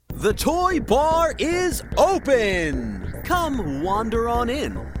The toy bar is open! Come wander on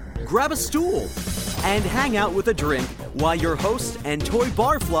in, grab a stool, and hang out with a drink while your hosts and toy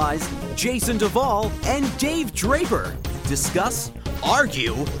barflies, Jason Duvall and Dave Draper, discuss,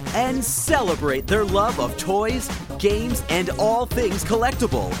 argue, and celebrate their love of toys, games, and all things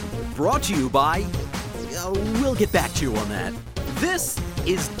collectible. Brought to you by... we'll get back to you on that. This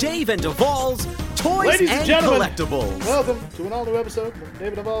is Dave and Duvall's Toys Ladies and gentlemen, Collectibles. Welcome to an all-new episode of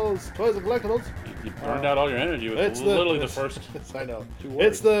David Duvall's Toys and Collectibles. You burned out all your energy with literally the first I know. 2 words.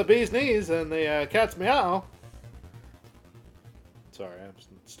 It's the bee's knees and the cat's meow. Sorry, I'm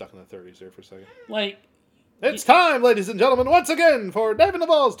stuck in the 30s there for a second. Like, It's time, ladies and gentlemen, once again for David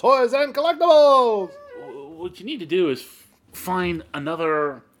Duvall's Toys and Collectibles. what you need to do is find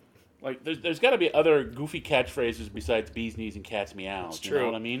another... Like, there's got to be other goofy catchphrases besides bees knees and cat's meows. It's You know true.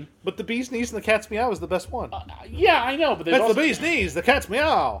 what I mean? But the bee's knees and the cat's meow is the best one. Yeah, I know, but there's That's also... the bee's knees, the cat's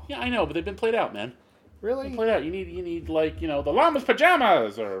meow. Yeah, I know, but they've been played out, man. Really? Played out. You need like, the llama's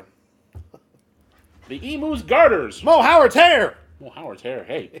pajamas or the emu's garters. Mo Howard's hair. Well, Howard's hair.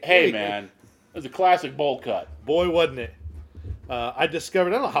 Hey, man, that's a classic bowl cut. Boy, wasn't it. I discovered,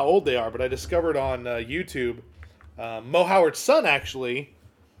 I don't know how old they are, but I discovered on YouTube, Mo Howard's son actually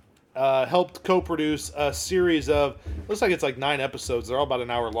helped co-produce a series of, looks like it's like 9 episodes. They're all about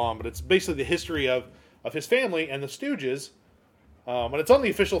an hour long, but it's basically the history of his family and the Stooges. And it's on the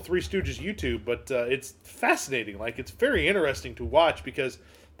official Three Stooges YouTube, but it's fascinating. Like, it's very interesting to watch because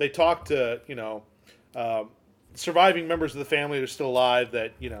they talk to, surviving members of the family that are still alive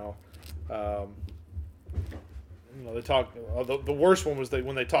that, they talk. The worst one was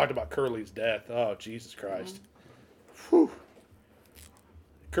when they talked about Curly's death. Oh, Jesus Christ. Whew.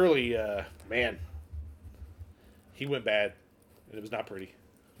 Curly, man, he went bad, and it was not pretty.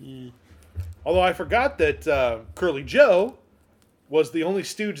 Yeah. Although I forgot that Curly Joe was the only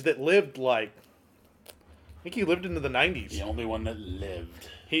Stooge that lived, I think he lived into the 90s. The only one that lived.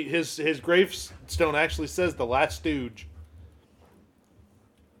 His gravestone actually says the last Stooge.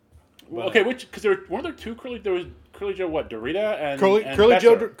 Well, okay, because weren't there two Curly? There was Curly Joe, Dorita and Curly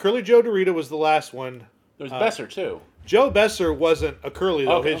Besser. Joe Dorita was the last one. There was Besser too. Joe Besser wasn't a Curly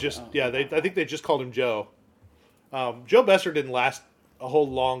though. Okay, I think they just called him Joe. Joe Besser didn't last a whole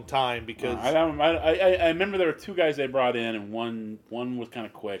long time because I remember there were 2 guys they brought in, and one was kind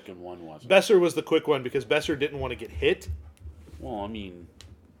of quick and one wasn't. Besser was the quick one because Besser didn't want to get hit. Well, I mean,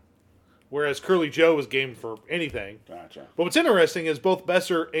 Whereas Curly Joe was game for anything. gotcha. But what's interesting is both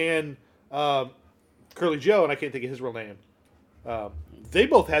Besser and Curly Joe, and I can't think of his real name, they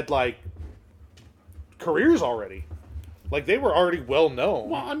both had careers already. Like, they were already well known.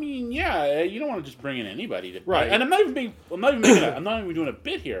 Well, I mean, yeah, you don't want to just bring in anybody to Right. And I'm not even doing a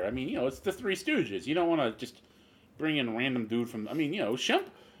bit here. I mean, it's the Three Stooges. You don't want to just bring in a random dude from. I mean,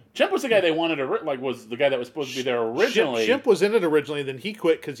 Shemp was the guy they wanted to was the guy that was supposed to be there originally. Shemp was in it originally, then he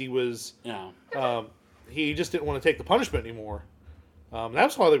quit because he was. Yeah. He just didn't want to take the punishment anymore.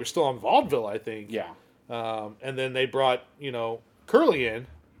 That's why they were still on vaudeville, I think. Yeah. And then they brought Curly in.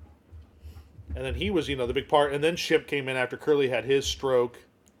 And then he was, the big part. And then Shemp came in after Curly had his stroke.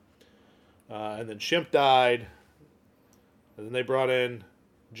 And then Shemp died. And then they brought in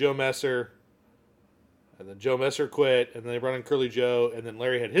Joe Messer. And then Joe Messer quit. And then they brought in Curly Joe. And then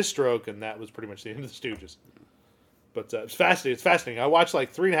Larry had his stroke. And that was pretty much the end of the Stooges. But it's fascinating. It's fascinating. I watched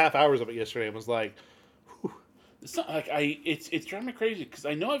 3.5 hours of it yesterday and was like, whew. It's not it's driving me crazy because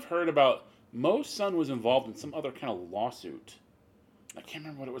I know I've heard about Mo's son was involved in some other kind of lawsuit. I can't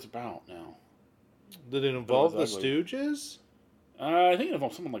remember what it was about now. Did it involve the ugly. Stooges? I think it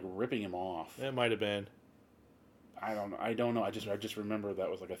involved someone ripping him off. It might have been. I don't know. I just remember that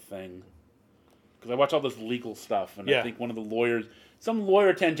was a thing. Because I watch all this legal stuff, and Yeah. I think one of the lawyers, some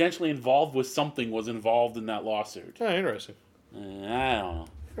lawyer tangentially involved with something, was involved in that lawsuit. Oh, interesting. I don't know.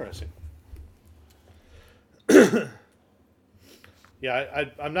 Interesting. Yeah,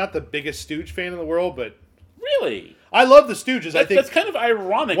 I'm not the biggest Stooge fan in the world, but Really? I love the Stooges. I think That's kind of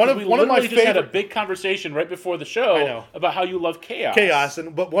ironic. one of we my literally just had a favorite- big conversation right before the show I know. about how you love chaos.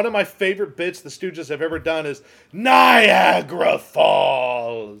 but one of my favorite bits the Stooges have ever done is Niagara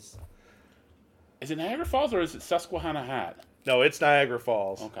Falls. Is it Niagara Falls or is it Susquehanna Hat? No, it's Niagara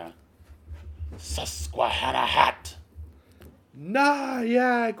Falls. Okay. Susquehanna Hat.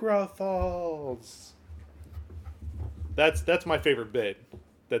 Niagara Falls. That's my favorite bit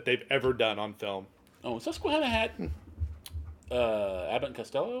that they've ever done on film. Oh, Susquehanna Hat. Abbott and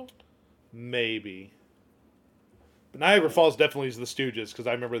Costello? Maybe. But Niagara Falls definitely is the Stooges, because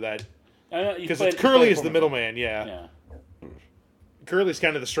I remember that. Because Because Curly is the middleman, yeah. Yeah. Curly's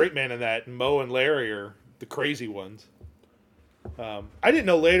kind of the straight man in that, and Mo and Larry are the crazy ones. I didn't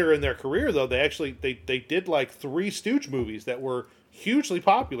know later in their career though they did like 3 Stooge movies that were hugely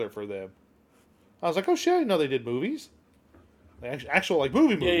popular for them. I was like, oh shit, I didn't know they did movies. Actual like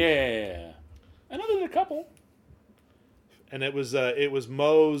movie movies. Yeah. I know there's a couple. And it was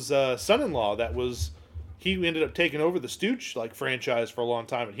Moe's son-in-law he ended up taking over the Stooge like franchise for a long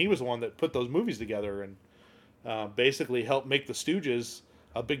time, and he was the one that put those movies together and basically helped make the Stooges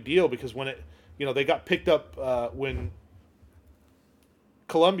a big deal because when they got picked up when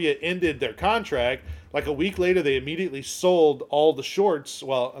Columbia ended their contract, like a week later they immediately sold all the shorts,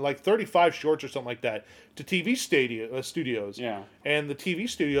 well, like 35 shorts or something like that, to TV studios. Yeah. And the TV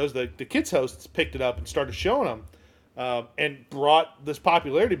studios, the kids hosts picked it up and started showing them, and brought this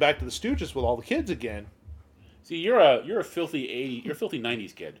popularity back to the Stooges with all the kids again. See, you're a filthy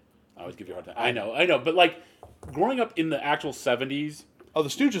 '90s kid. I always give you a hard time. I know, but like growing up in the actual '70s. Oh, the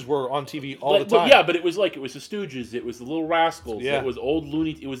Stooges were on TV all the time. Yeah, but it was the Stooges, it was the Little Rascals, Yeah. it was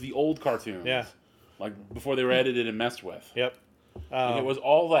it was the old cartoons. Yeah. Like before they were edited and messed with. Yep. And it was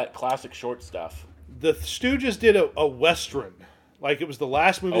all that classic short stuff. The Stooges did a Western. Like it was the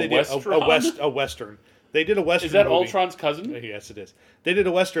last movie they did. A Western. They did a Western. Is that movie. Ultron's cousin? Yes, it is. They did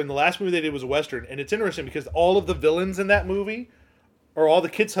a Western. The last movie they did was a Western. And it's interesting because all of the villains in that movie are all the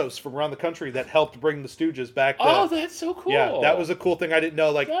kids hosts from around the country that helped bring the Stooges back. Oh, that's so cool. Yeah, that was a cool thing I didn't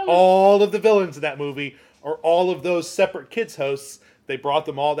know. Like all of the villains in that movie are all of those separate kids hosts. They brought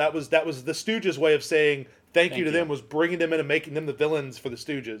them all. That was the Stooges' way of saying thank you to them, was bringing them in and making them the villains for the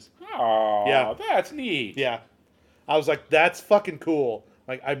Stooges. Oh, yeah, that's neat. Yeah, I was like, that's fucking cool.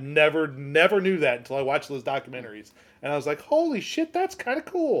 Like I've never knew that until I watched those documentaries, and I was like, holy shit, that's kind of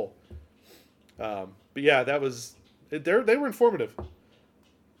cool. But yeah, that was they were informative.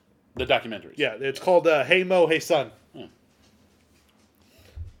 The documentaries. Yeah, it's called Hey Mo, Hey Son.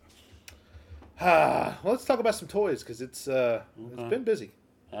 Well, let's talk about some toys because it's been busy.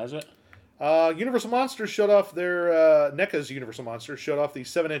 Has it? Universal Monsters showed off their NECA's Universal Monsters showed off the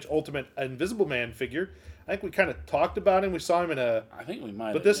 7-inch Ultimate Invisible Man figure. I think we kind of talked about him. We saw him in a. I think we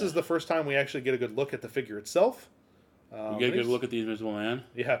might. But this is the first time we actually get a good look at the figure itself. You get a good look at the Invisible Man.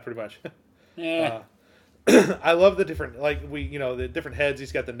 Yeah, pretty much. Yeah. I love the different, the different heads.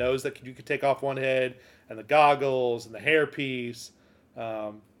 He's got the nose that you could take off one head, and the goggles, and the hairpiece.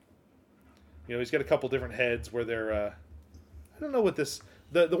 He's got a couple different heads where they're. I don't know what this.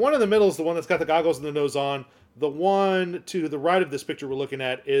 The one in the middle is the one that's got the goggles and the nose on. The one to the right of this picture we're looking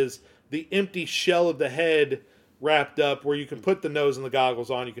at is the empty shell of the head wrapped up, where you can put the nose and the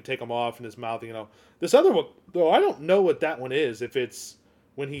goggles on. You can take them off in his mouth. This other one, though, I don't know what that one is. If it's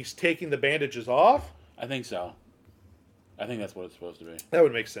when he's taking the bandages off. I think so. I think that's what it's supposed to be. That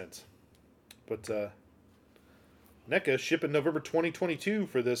would make sense. But NECA shipping November 2022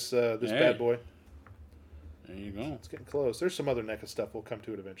 for this bad boy. There you go. It's getting close. There's some other NECA stuff. We'll come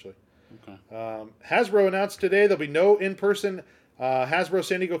to it eventually. Okay. Hasbro announced today there'll be no in-person Hasbro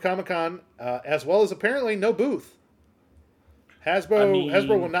San Diego Comic-Con, as well as apparently no booth.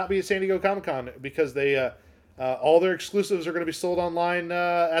 Hasbro will not be at San Diego Comic-Con because they all their exclusives are going to be sold online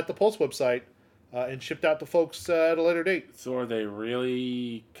at the Pulse website. And shipped out to folks at a later date. So are they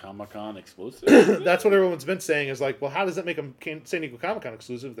really Comic-Con exclusive? That's what everyone's been saying is like, well, how does that make them San Diego Comic-Con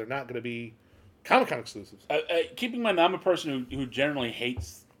exclusive? They're not going to be Comic-Con exclusives. Keeping in mind, I'm a person who generally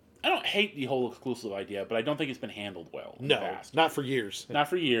hates... I don't hate the whole exclusive idea, but I don't think it's been handled well in the past. Not for years. Not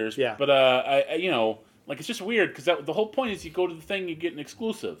for years. Yeah. But, it's just weird because the whole point is you go to the thing, you get an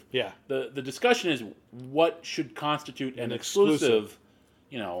exclusive. Yeah. The discussion is what should constitute an exclusive,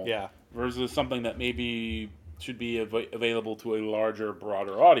 Yeah. versus something that maybe should be available to a larger,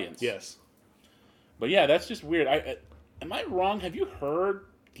 broader audience. Yes. But yeah, that's just weird. Am I wrong? Have you heard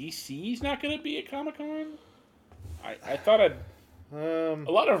DC's not going to be at Comic-Con? I thought a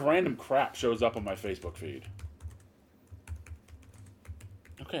lot of random crap shows up on my Facebook feed.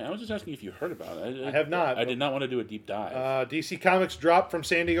 Okay, I was just asking if you heard about it. I have not. I did not want to do a deep dive. DC Comics dropped from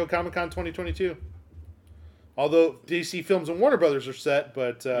San Diego Comic-Con 2022. Although DC Films and Warner Brothers are set,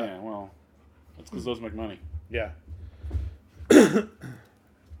 but... yeah, well, that's because those make money. Yeah.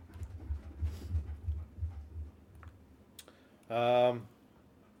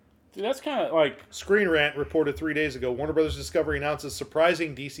 See, that's kind of like... Screen Rant reported 3 days ago, Warner Brothers Discovery announces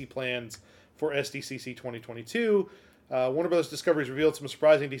surprising DC plans for SDCC 2022. Warner Brothers Discovery has revealed some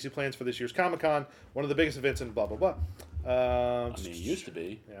surprising DC plans for this year's Comic-Con, one of the biggest events in blah, blah, blah. it used to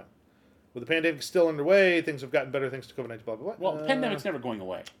be. Yeah. With the pandemic still underway, things have gotten better thanks to COVID-19, blah, blah, blah. Well, the pandemic's never going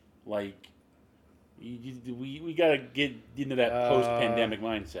away. Like, we got to get into that post-pandemic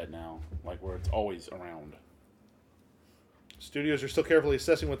mindset now, like where it's always around. Studios are still carefully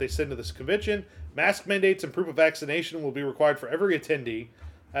assessing what they send to this convention. Mask mandates and proof of vaccination will be required for every attendee,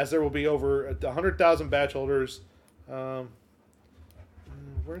 as there will be over 100,000 badge holders. Where's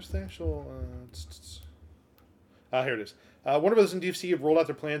the actual... here it is. Warner Brothers and DC have rolled out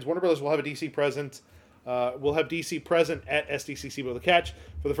their plans. Warner Brothers will have a DC presence. Will have DC present at SDCC, but the catch,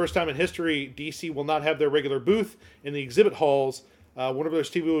 for the first time in history, DC will not have their regular booth in the exhibit halls. Warner Brothers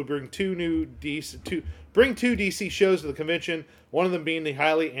TV will bring two DC shows to the convention, one of them being the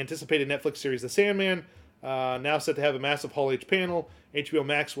highly anticipated Netflix series The Sandman, now set to have a massive Hall H panel. HBO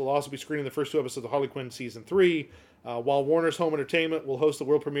Max will also be screening the first 2 episodes of Harley Quinn Season 3, while Warner's Home Entertainment will host the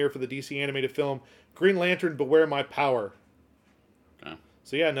world premiere for the DC animated film Green Lantern Beware My Power. Okay.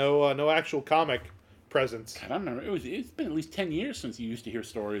 So yeah, no actual comic presence. I don't remember. It's been at least 10 years since you used to hear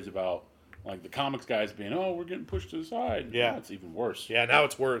stories about like the comics guys being, we're getting pushed to the side. Yeah. Now it's even worse. Yeah, now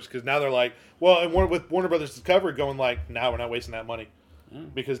it's worse because now they're like, and with Warner Brothers Discovery going like, now we're not wasting that money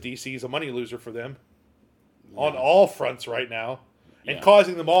because DC is a money loser for them on all fronts right now and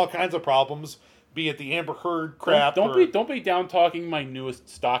causing them all kinds of problems, be it the Amber Heard crap. Don't be down talking my newest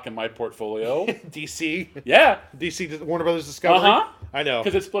stock in my portfolio. DC. Yeah. DC Warner Brothers Discovery. I know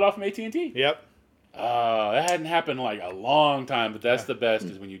because it split off from AT&T. Yep. That hadn't happened in like a long time, but that's the best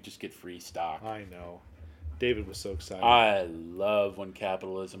is when you just get free stock. I know. David was so excited. I love when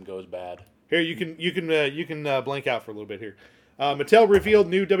capitalism goes bad. Here, you can blank out for a little bit here. Mattel revealed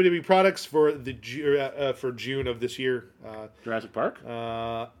new WWE products for for June of this year. Jurassic Park?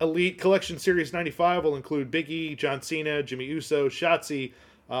 Elite Collection Series 95 will include Big E, John Cena, Jimmy Uso, Shotzi,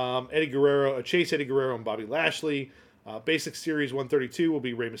 Eddie Guerrero, Chase Eddie Guerrero, and Bobby Lashley. Basic Series 132 will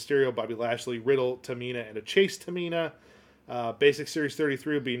be Rey Mysterio, Bobby Lashley, Riddle, Tamina, and a Chase Tamina. Basic Series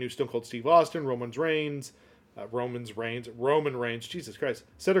 33 will be a new Stone Cold Steve Austin, Roman Reigns, Jesus Christ,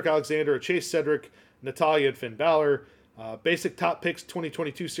 Cedric Alexander, a Chase Cedric, Natalya, and Finn Balor. Basic Top Picks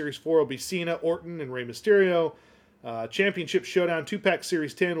 2022 Series 4 will be Cena, Orton, and Rey Mysterio. Championship Showdown 2-Pack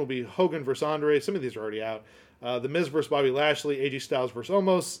Series 10 will be Hogan vs. Andre. Some of these are already out. The Miz vs. Bobby Lashley, AJ Styles vs.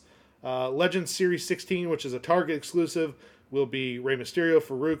 Omos. Legends Series 16, which is a Target exclusive, will be Rey Mysterio,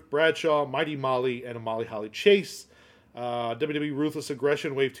 Farouk, Bradshaw, Mighty Molly, and Molly Holly Chase. WWE Ruthless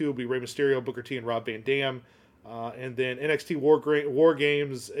Aggression Wave 2 will be Rey Mysterio, Booker T, and Rob Van Dam. And then NXT War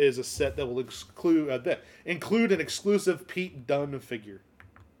Games is a set that will include an exclusive Pete Dunne figure.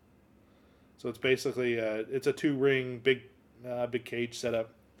 So it's basically it's a 2-ring big cage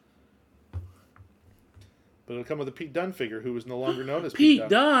setup. But it'll come with a Pete Dunne figure, who is no longer known as Pete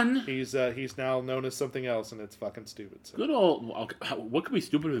Dunne. He's now known as something else, and it's fucking stupid. So. Good old. What could be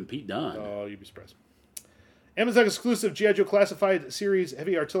stupider than Pete Dunne? Oh, you'd be surprised. Amazon exclusive G.I. Joe Classified Series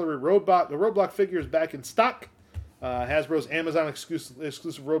Heavy Artillery Roadblock. The Roadblock figure is back in stock. Hasbro's Amazon exclusive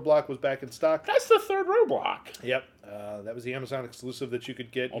Roadblock was back in stock. That's the third Roadblock. Yep. That was the Amazon exclusive that you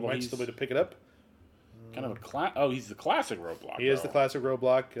could get. You might still be able to pick it up. Kind of he's the classic Roadblock. He is the classic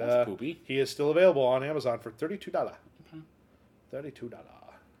Roadblock. That's poopy. He is still available on Amazon for $32. Okay. $32.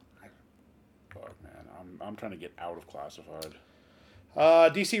 Fuck, man. I'm trying to get out of classified.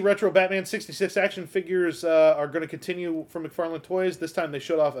 DC Retro Batman 66 action figures are going to continue from McFarlane Toys. This time they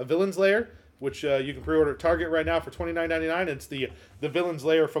showed off a Villain's Lair, which you can pre-order at Target right now for $29.99. It's the Villain's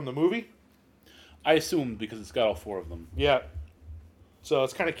Lair from the movie. I assume because it's got all 4 of them. Yeah. So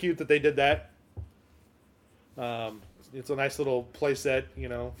it's kind of cute that they did that. It's a nice little play set,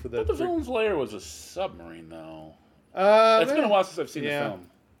 for the... But the Villain's Lair was a submarine, though. It's been a while since I've seen the film.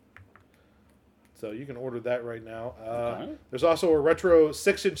 So you can order that right now. Okay. There's also a retro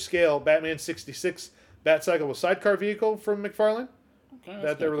 6-inch scale Batman 66 Batcycle with sidecar vehicle from McFarlane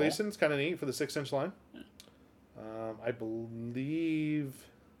that they're releasing. Cool. It's kind of neat for the 6-inch line. Yeah. I believe...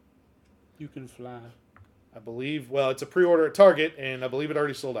 You can fly. It's a pre-order at Target, and I believe it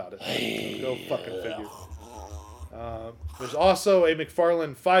already sold out. Go fucking figure. There's also a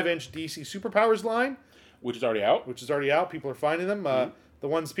McFarlane 5-inch DC Superpowers line. Which is already out? People are finding them. The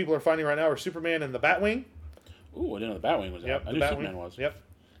ones people are finding right now are Superman and the Batwing. Ooh, I didn't know the Batwing was out. I knew Superman was. Yep.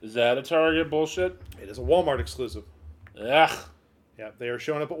 Is that a Target bullshit? It is a Walmart exclusive. Ugh. Yeah, they are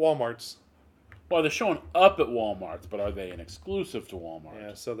showing up at Walmarts. Well, they're showing up at Walmarts, but are they an exclusive to Walmart?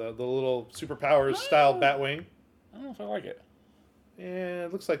 Yeah, so the little Superpowers style Batwing. I don't know if I like it. Yeah,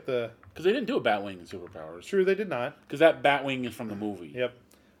 it looks like because they didn't do a Batwing in Superpowers. True, they did not. Because that Batwing is from the movie. Yep.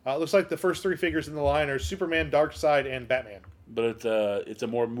 It looks like the first 3 figures in the line are Superman, Darkseid, and Batman. But it's a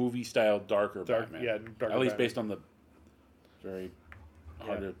more movie-style, darker Batman. Yeah, darker at least Batman. based on the very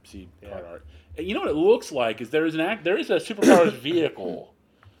hard to see card art. And you know what it looks like is there is a Superpowers vehicle.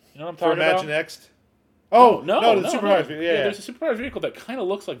 You know what I'm talking about? For Imagine Next. Oh no, the Superpowers vehicle. Yeah, there's a Superpowers vehicle that kind of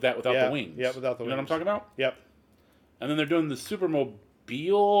looks like that without the wings. Yeah, without the wings. You know what I'm talking about? Yep. And then they're doing the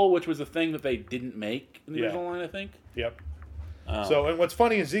Supermobile, which was a thing that they didn't make in the original line, I think. Yep. Oh. So, and what's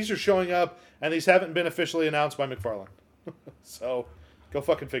funny is these are showing up, and these haven't been officially announced by McFarlane. So, go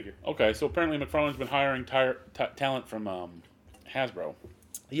fucking figure. Okay, so apparently McFarlane's been hiring talent from Hasbro.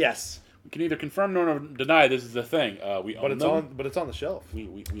 Yes. We can either confirm nor deny this is a thing. We own them. But it's on the shelf.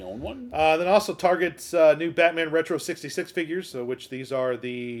 We own one. Then also Target's new Batman Retro 66 figures, which these are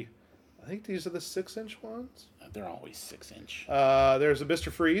I think these are the 6-inch ones. They're always 6-inch. There's a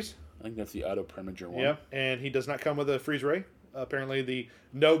Mr. Freeze. I think that's the Auto Preminger one. Yep, and he does not come with a freeze ray. Apparently, the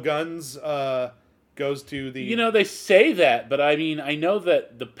no guns goes to the. You know, they say that, but I mean, I know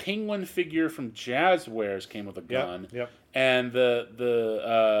that the Penguin figure from Jazzwares came with a gun. Yep. And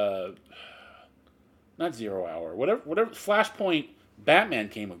the not Zero Hour, whatever Flashpoint Batman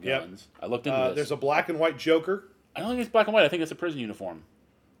came with guns. Yep. I looked into this. There's a black and white Joker. I don't think it's black and white. I think it's a prison uniform.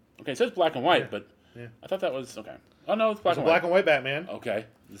 Okay, it says black and white, but I thought that was okay. Oh no, it's black and white. Black and white Batman. Okay,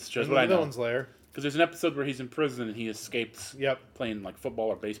 this shows what I know. Villain's lair. Because there's an episode where he's in prison and he escapes. Yep. Playing like football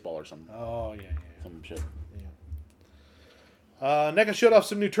or baseball or something. Oh yeah. Some shit. NECA showed off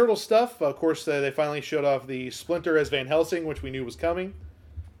some new Turtle stuff. Of course, they finally showed off the Splinter as Van Helsing, which we knew was coming.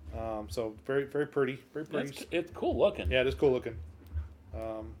 So very, very pretty. Very pretty. It's cool looking. Yeah, it is cool looking.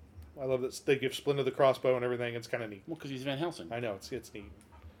 I love that they give Splinter the crossbow and everything. It's kind of neat. Well, because he's Van Helsing. I know, it's neat.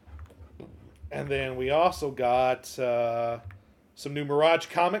 And then we also got some new Mirage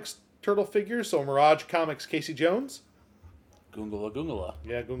Comics Turtle figures. So Mirage Comics Casey Jones. Goongala Goongala.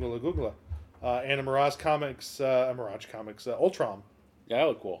 Yeah, Goongala Goongala. And a Mirage Comics Ultron. Yeah, that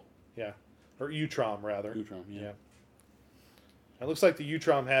looked cool. Yeah. Or Utrom, rather. Utrom, yeah. It looks like the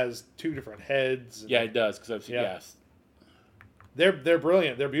Utrom has two different heads. Yeah, it does, because I've seen, yes. They're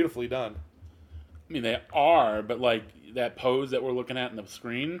brilliant. They're beautifully done. I mean, they are, but like that pose that we're looking at in the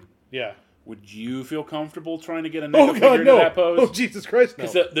screen. Yeah. Would you feel comfortable trying to get a NECA figure into that pose? Oh, Jesus Christ, no.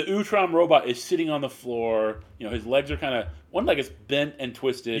 Because the Utrom robot is sitting on the floor. You know, his legs are kind of, one leg is bent and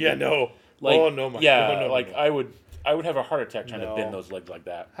twisted. Yeah, no. Like, oh, no, my yeah, no, like no. I would have a heart attack trying to bend those legs like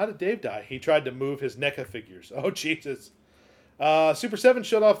that. How did Dave die? He tried to move his NECA figures. Oh, Jesus. Super 7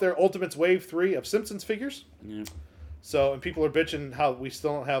 showed off their Ultimates Wave 3 of Simpsons figures. Yeah. So, and people are bitching how we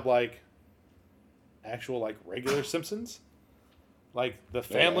still don't have, like, actual, like, regular Simpsons. Like, the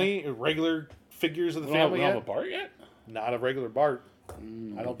family, regular figures of the family We yet. don't have a Bart yet? Not a regular Bart.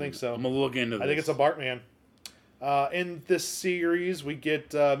 I don't think so. I'm going to look into this. I think it's a Bartman. In this series, we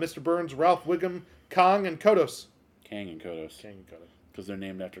get Mr. Burns, Ralph Wiggum, Kang, and Kodos. Kang and Kodos. Because they're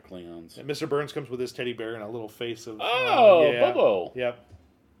named after Klingons. And Mr. Burns comes with his teddy bear and a little face of... Bobo. Yep.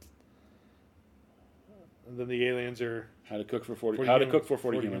 And then the aliens are... How to cook for 40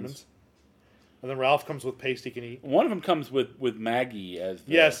 humans. And then Ralph comes with paste he can eat. One of them comes with Maggie as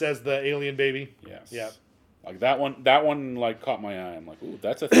the... Yes, as the alien baby. Yes. Yeah. Like that one like caught my eye. I'm like, ooh,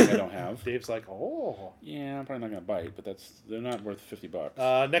 that's a thing I don't have. Dave's like, oh. Yeah, I'm probably not gonna bite, but they're not worth $50.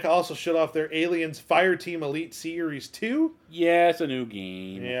 NECA also showed off their Aliens Fireteam Elite Series 2. Yeah, it's a new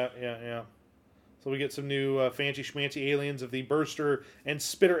game. Yeah. So we get some new fancy schmancy aliens of the Burster and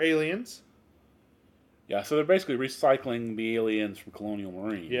Spitter aliens. Yeah, so they're basically recycling the aliens from Colonial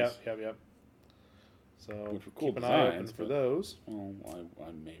Marines. Yep. So which were cool keep an eye open designs, for those. Well,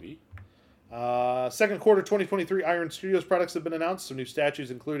 I maybe. Second quarter 2023 Iron Studios products have been announced. Some new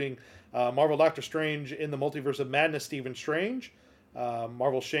statues, including Marvel Doctor Strange in the Multiverse of Madness, Stephen Strange,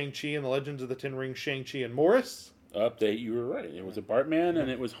 Marvel Shang-Chi and the Legends of the Ten Rings, Shang-Chi and Morris. Update, you were right. It was a Bartman, and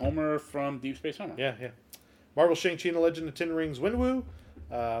it was Homer from Deep Space Homer. Yeah. Marvel Shang-Chi and the Legend of the Ten Rings, Wenwu.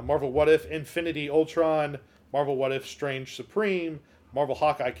 Marvel What If Infinity Ultron. Marvel What If Strange Supreme. Marvel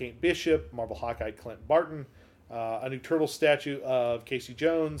Hawkeye Kate Bishop. Marvel Hawkeye Clint Barton. A new Turtle statue of Casey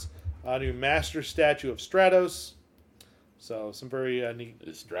Jones. A new Master statue of Stratos. So some very neat.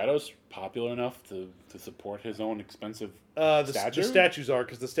 Is Stratos popular enough to support his own expensive The statues are,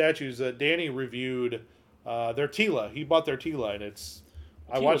 because the statues Danny reviewed their Tila. He bought their Tila, and it's.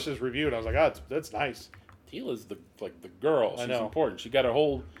 I watched his review and I was like, that's nice. Tila's the girl. She's important. She got a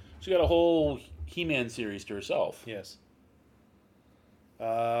whole He-Man series to herself. Yes.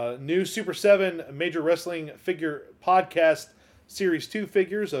 New Super 7 Major Wrestling Figure Podcast Series 2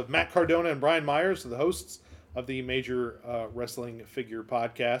 figures of Matt Cardona and Brian Myers, the hosts of the Major Wrestling Figure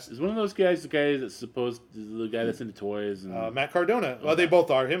Podcast. Is one of those guys the guy that's the guy that's into toys? And... Matt Cardona. Well, they both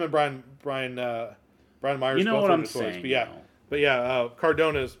are. Him and Brian Myers. You know both what are I'm into toys. saying. But yeah,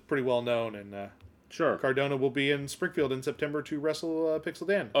 Cardona is pretty well known, and sure, Cardona will be in Springfield in September to wrestle Pixel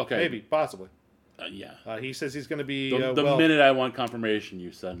Dan. Okay, maybe, possibly. Yeah. He says he's going to be the minute I want confirmation,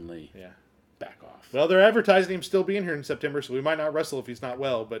 you suddenly back off. Well, they're advertising him still being here in September, so we might not wrestle if he's not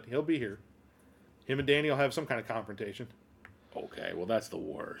well, but he'll be here. Him and Danny will have some kind of confrontation. Okay, well that's the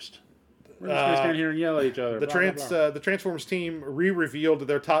worst. We're just gonna stand here and yell at each other. The Transformers team re-revealed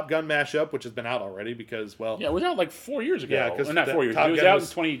their Top Gun mashup, which has been out already because, well... Yeah, it was out like 4 years ago. Yeah, because... Not 4 years ago. It was out in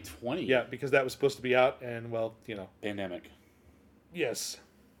 2020. Yeah, because that was supposed to be out, and, well, Pandemic. Yes.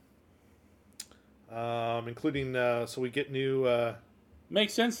 Including, so we get new...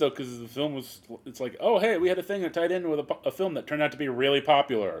 Makes sense, though, because the film was... It's like, oh, hey, we had a thing that tied in with a film that turned out to be really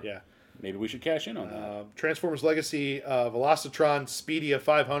popular. Yeah. Maybe we should cash in on that. Transformers Legacy Velocitron Speedia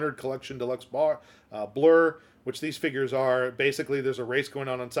 500 Collection Deluxe Blur, which these figures are. Basically, there's a race going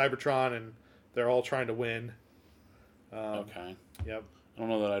on Cybertron, and they're all trying to win. Okay. Yep. I don't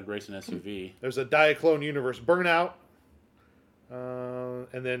know that I'd race an SUV. There's a Diaclone Universe Burnout.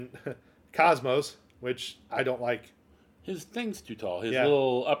 And then Cosmos, which I don't like. His thing's too tall. His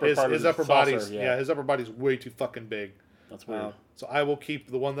little upper part of his upper body's his upper body's way too fucking big. That's weird. So I will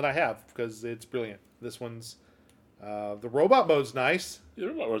keep the one that I have because it's brilliant. This one's the robot mode's nice. The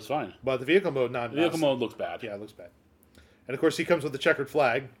robot mode's fine, but the vehicle mode not. The vehicle mode looks bad. Yeah, it looks bad. And of course, he comes with the checkered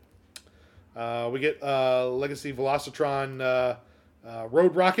flag. We get Legacy Velocitron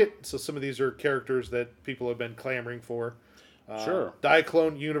Road Rocket. So some of these are characters that people have been clamoring for. Sure.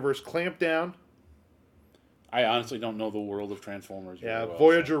 Diaclone Universe Clampdown. I honestly don't know the world of Transformers. Yeah, well,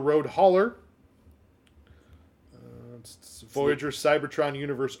 Voyager Road Hauler. Voyager Cybertron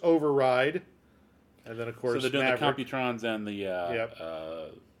Universe Override. And then, of course, so they're doing Maverick. the Computrons and the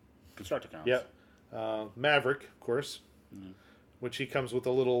Constructicons. Yep. Maverick, of course, which he comes with a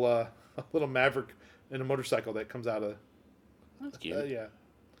little Maverick and a motorcycle that comes out of. That's cute. Yeah.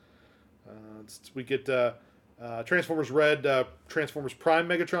 We get Transformers Red, Transformers Prime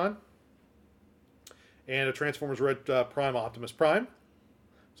Megatron, and a Transformers Red Prime Optimus Prime.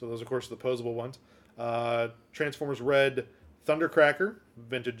 So those, of course, are the posable ones. Transformers Red Thundercracker,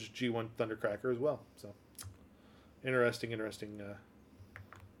 vintage G1 Thundercracker as well. So interesting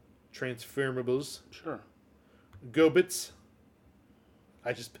Transformables. Sure. Gobits.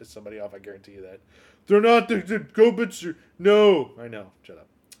 I just pissed somebody off, I guarantee you that. They're not the Gobits. No. I know. Shut up.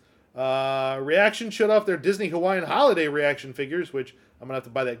 Reaction showed off their Disney Hawaiian Holiday reaction figures, which I'm going to have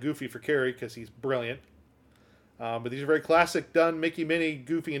to buy that Goofy for Carrie because he's brilliant. But these are very classic done. Mickey, Minnie,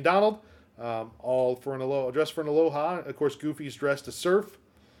 Goofy, and Donald. All for an aloha, dressed for an aloha. Of course, Goofy's dressed to surf.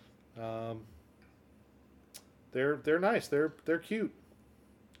 They're nice. They're cute.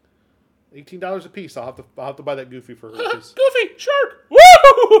 $18 a piece. I'll have to buy that Goofy for her. Goofy shark.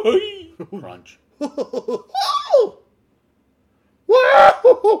 Woo! Crunch.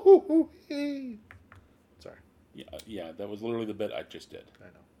 Sorry. Yeah, that was literally the bit I just did. I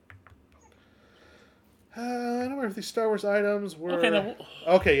know. I don't remember if these Star Wars items were...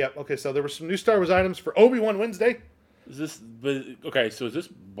 Okay, so there were some new Star Wars items for Obi-Wan Wednesday. So is this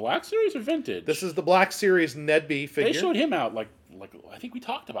Black Series or Vintage? This is the Black Series Ned B figure. They showed him out, like I think we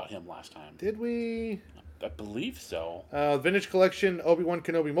talked about him last time. Did we? I believe so. Vintage Collection Obi-Wan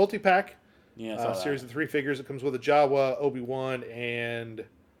Kenobi multi-pack. Yeah, series of 3 figures. It comes with a Jawa, Obi-Wan, and...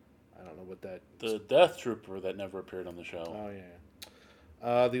 I don't know what that... The Death Trooper that never appeared on the show. Oh, yeah.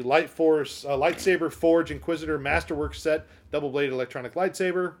 The Lightsaber Forge Inquisitor Masterwork set, double-bladed electronic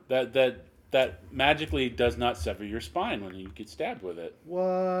lightsaber. That magically does not sever your spine when you get stabbed with it.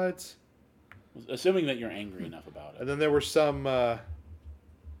 What? Assuming that you're angry enough about it. And then there were some... That's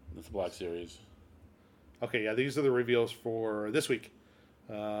the Black Series. Okay, yeah, these are the reveals for this week.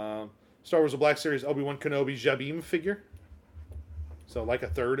 Star Wars The Black Series Obi-Wan Kenobi Jabim figure. So like a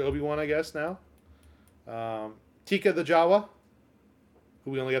third Obi-Wan, I guess, now. Tika the Jawa,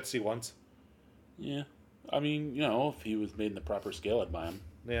 who we only got to see once. Yeah. I mean, if he was made in the proper scale, I'd buy him.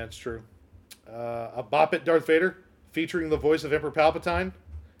 Yeah, it's true. A Bop It Darth Vader, featuring the voice of Emperor Palpatine.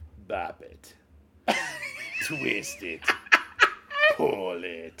 Bop it. Twist it. Pull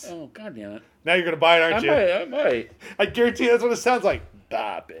it. Oh, God damn it. Now you're going to buy it, aren't you? I might. I guarantee that's what it sounds like.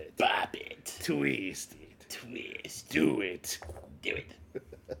 Bop it. Bop it. Twist it. Twist. Do it. Do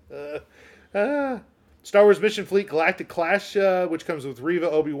it. Star Wars Mission Fleet Galactic Clash, which comes with Reva,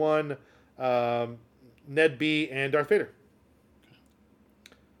 Obi-Wan, Ned B, and Darth Vader.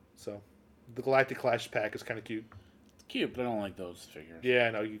 So, the Galactic Clash pack is kind of cute. It's cute, but I don't like those figures. Yeah,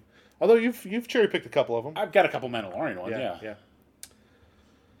 I know. Although you've cherry-picked a couple of them. I've got a couple Mandalorian ones, yeah.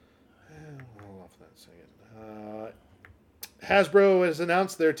 Hold off that second. Hasbro has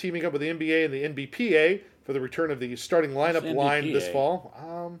announced they're teaming up with the NBA and the NBPA for the return of the starting lineup line this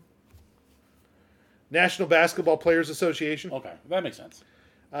fall. National Basketball Players Association. Okay, that makes sense.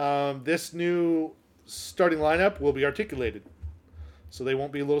 This new starting lineup will be articulated. So they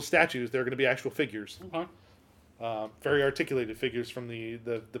won't be little statues. They're going to be actual figures. Okay. Very articulated figures from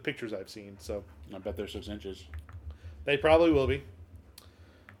the pictures I've seen. So I bet they're 6 inches. they probably will be.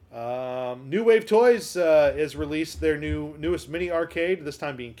 New Wave Toys has released their newest mini arcade, this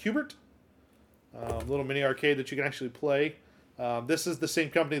time being Q*bert. Little mini arcade that you can actually play. This is the same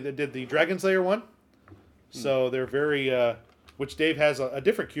company that did the Dragon Slayer one. So they're very, which Dave has a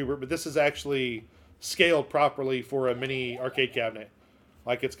different Q*bert, but this is actually scaled properly for a mini arcade cabinet.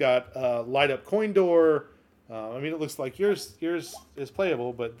 Like it's got light up coin door. I mean, it looks like yours is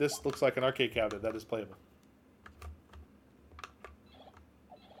playable, but this looks like an arcade cabinet that is playable.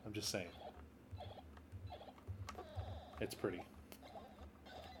 I'm just saying. It's pretty.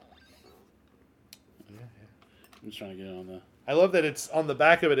 I'm just trying to get it on the... I love that it's on the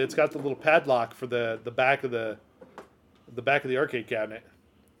back of it. It's got the little padlock for the back of the back of the arcade cabinet.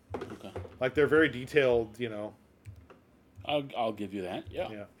 Okay. Like they're very detailed, you know. I'll give you that.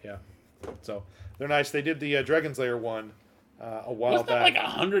 Yeah. Yeah. So they're nice. They did the Dragon Slayer one a while Wasn't that back.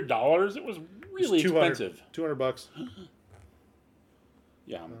 like $100? It was really expensive. $200.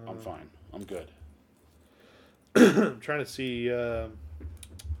 Yeah, I'm fine. I'm good. I'm trying to see. Trying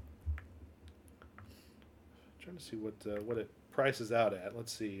to see what it prices out at.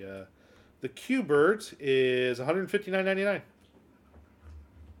 Let's see. The Q*bert is $159.99.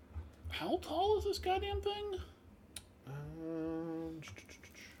 How tall is this goddamn thing?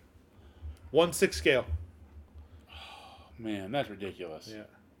 1/6 scale. Man, that's ridiculous. Yeah.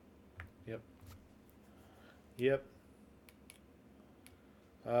 Yep.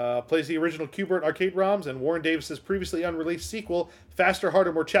 Plays the original Q*bert arcade ROMs and Warren Davis's previously unreleased sequel, Faster,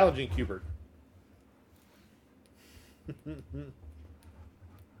 Harder, More Challenging Q*bert.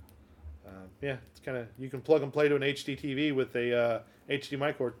 Yeah, it's kind of, you can plug and play to an HD TV with a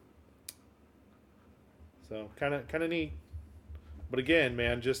HDMI cord. So kind of neat. But again,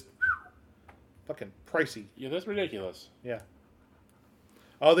 man, just fucking pricey. Yeah, that's ridiculous. Yeah.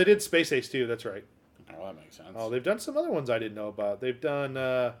 Oh, they did Space Ace too. That's right. Oh, that makes sense. Oh, they've done some other ones I didn't know about. They've done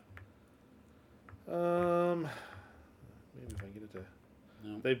maybe if I can get it to.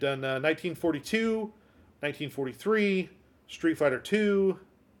 No. They've done 1942, 1943, Street Fighter 2,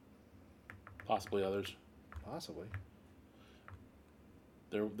 Possibly others. possibly.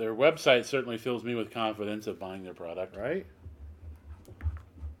 Their website certainly fills me with confidence of buying their product. Right?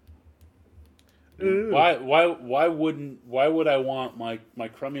 Ooh. Why would I want my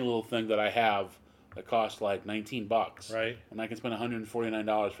crummy little thing that I have that costs like $19, Right. and I can spend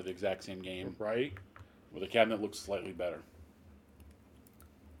 $149 for the exact same game, Right? with a cabinet that looks slightly better.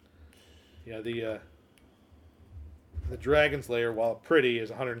 Yeah, the Dragon Slayer, while pretty,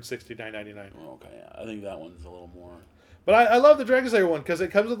 is $169.99. Okay, yeah, I think that one's a little more. But I love the Dragon Slayer one because it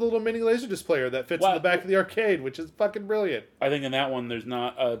comes with a little mini Laserdisc player that fits in Well, the back of the arcade, which is fucking brilliant. I think in that one there's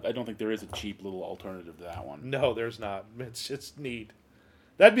not. I don't think there is a cheap little alternative to that one. No, there's not. It's neat.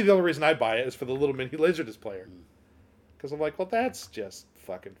 That'd be the only reason I'd buy it, is for the little mini Laserdisc player. Because I'm like, well, that's just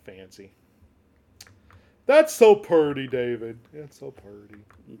fucking fancy. That's so purty, David. It's so purty.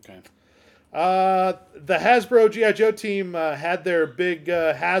 Okay. The Hasbro G.I. Joe team had their big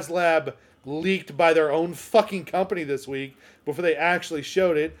HasLab leaked by their own fucking company this week before they actually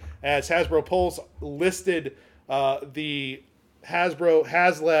showed it, as Hasbro Pulse listed the Hasbro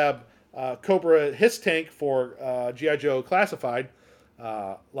HasLab Cobra Hiss tank for G.I. Joe Classified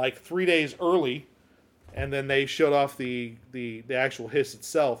like 3 days early, and then they showed off the actual Hiss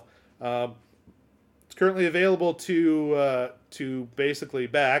itself. It's currently available to basically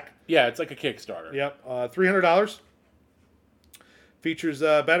back. Yeah, it's like a Kickstarter. Yep, $300. Features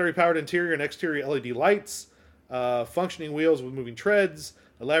battery-powered interior and exterior LED lights, functioning wheels with moving treads,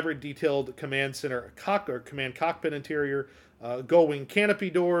 elaborate detailed command center command cockpit interior, gull-wing canopy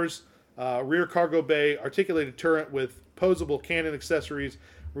doors, rear cargo bay, articulated turret with posable cannon accessories,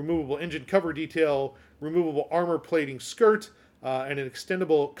 removable engine cover detail, removable armor plating skirt, and an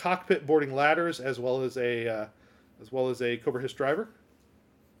extendable cockpit boarding ladders, as well as a Cobra Hiss driver.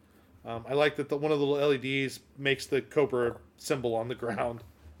 I like that one of the little LEDs makes the Cobra symbol on the ground.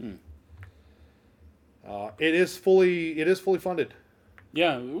 It is fully funded.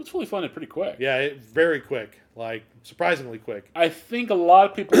 Yeah, it was fully funded pretty quick. Yeah, very quick, like surprisingly quick. I think a lot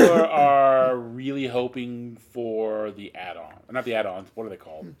of people are really hoping for the add-on. Not the add-ons. What are they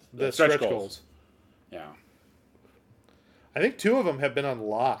called? The stretch goals. Yeah. I think 2 of them have been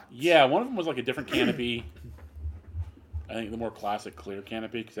unlocked. Yeah, one of them was like a different canopy. I think the more classic clear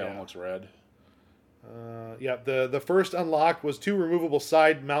canopy, because that one looks red. Yeah, the first unlock was 2 removable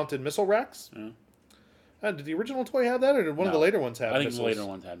side-mounted missile racks. Yeah. Did the original toy have that, or did one of the later ones have I think missiles? the later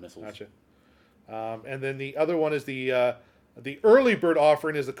ones had missiles. Gotcha. And then the other one is the early bird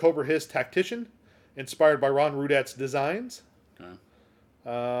offering is the Cobra Hiss Tactician. inspired by Ron Rudat's designs. Okay.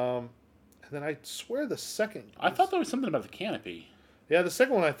 And then I swear the second. I thought there was something about the canopy. Yeah, the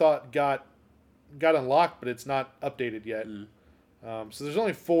second one I thought got unlocked, but it's not updated yet. So there's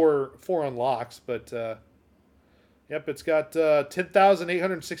only four unlocks, but yep, it's got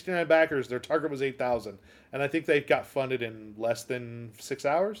 10,869 backers. Their target was 8,000, and I think they got funded in less than 6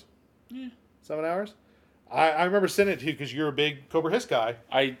 hours. Yeah. 7 hours. I remember sending it to you because you're a big Cobra Hiss guy.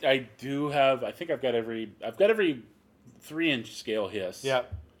 I do have. I think I've got every 3-inch scale hiss. Yeah.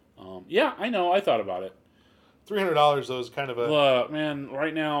 Yeah, I know. I thought about it. $300 though is kind of a. Look, man,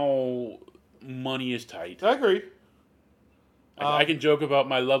 right now money is tight. I agree. I can joke about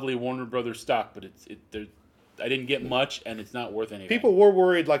my lovely Warner Brothers stock, but I didn't get much, and it's not worth anything. People were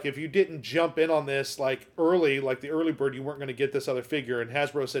worried, like, if you didn't jump in on this, like, early, like the early bird, you weren't going to get this other figure. And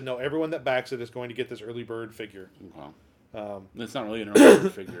Hasbro said, no, everyone that backs it is going to get this early bird figure. Okay. It's not really an early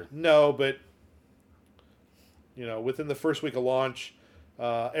bird figure. No, but, within the first week of launch,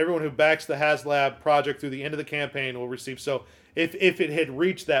 everyone who backs the HasLab project through the end of the campaign will receive. So if it had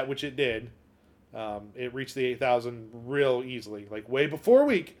reached that, which it did, it reached the 8,000 real easily, like way before a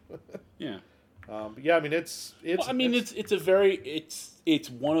week. Yeah. But yeah, I mean it's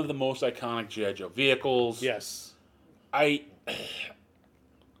one of the most iconic G.I. Joe vehicles. Yes. I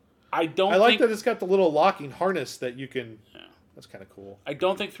like that it's got the little locking harness that you can. Yeah. That's kind of cool. I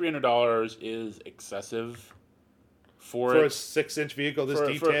don't think $300 is excessive for a 6-inch vehicle this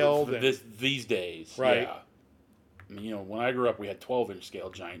detailed these days. Right. Yeah. I mean, when I grew up, we had 12-inch scale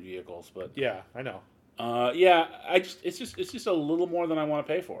giant vehicles, but yeah, I know. Yeah, it's just a little more than I want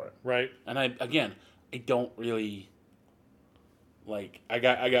to pay for it. Right. And I don't really like. I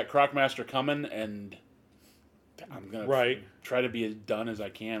got Crocmaster coming, and I'm gonna try to be as done as I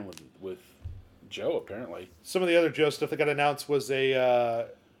can with Joe. Apparently, some of the other Joe stuff that got announced was a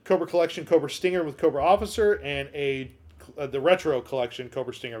Cobra Collection Cobra Stinger with Cobra Officer, and the Retro Collection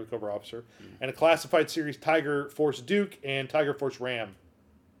Cobra Stinger with Cobra Officer, and a Classified Series Tiger Force Duke and Tiger Force Ram.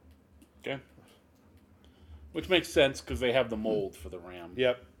 Okay. Which makes sense because they have the mold for the Ram.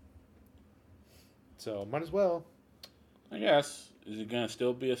 Yep. So, might as well. I guess. Is it going to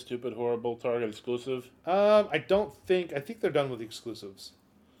still be a stupid, horrible Target exclusive? I think they're done with the exclusives.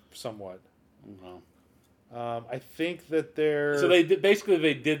 Somewhat. Okay. I think that they're... So they did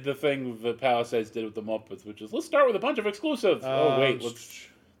the thing the Palisades did with the Muppets, which is, let's start with a bunch of exclusives. Let's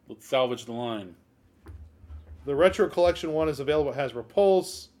salvage the line. The Retro Collection one is available at Hasbro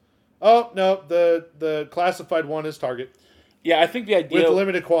Pulse. Oh, no, the classified one is Target. Yeah, I think the idea... With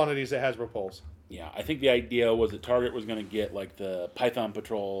limited quantities at Hasbro Pulse. Yeah, I think the idea was that Target was going to get, like, the Python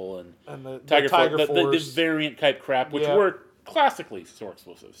Patrol and the Tiger Force. the variant type crap, which were classically store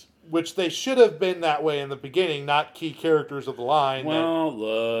exclusives. Which they should have been that way in the beginning, not key characters of the line. Well,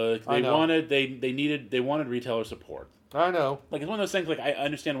 look, they wanted retailer support. I know. Like, it's one of those things, like, I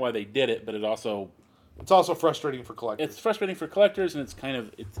understand why they did it, but it's also frustrating for collectors. It's frustrating for collectors, and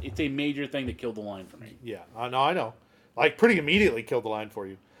it's a major thing that killed the line for me. Yeah, I know. Like, pretty immediately killed the line for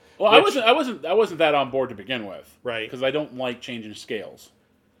you. Well, I wasn't that on board to begin with, right? Because I don't like changing scales.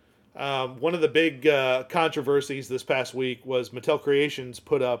 One of the big controversies this past week was Mattel Creations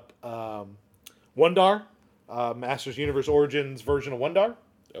put up Wondar, Masters Universe Origins version of Wondar.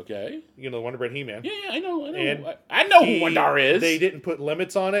 Okay. The Wonder Bread He-Man. Yeah, I know. And I know who Wondar is. They didn't put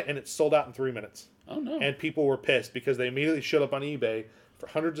limits on it, and it sold out in 3 minutes. Oh, no. And people were pissed because they immediately showed up on eBay for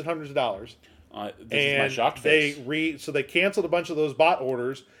hundreds and hundreds of dollars. This is my shocked face. So they canceled a bunch of those bot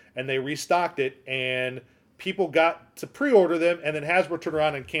orders, and they restocked it, and people got to pre-order them, and then Hasbro turned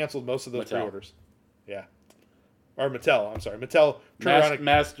around and canceled most of those pre-orders. Yeah. Or Mattel, I'm sorry. Mattel turned around and...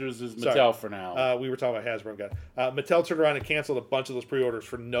 Masters is Mattel for now. We were talking about Hasbro. Mattel turned around and canceled a bunch of those pre-orders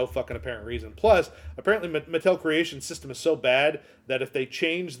for no fucking apparent reason. Plus, apparently Mattel Creations system is so bad that if they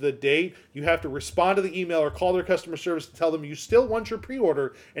change the date, you have to respond to the email or call their customer service to tell them you still want your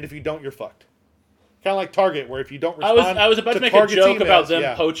pre-order, and if you don't, you're fucked. Kind of like Target, where if you don't respond I was about to make Target's a joke emails, about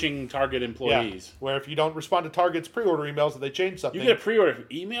them poaching Target employees. Yeah, where if you don't respond to Target's pre-order emails, that they change something. You get a pre-order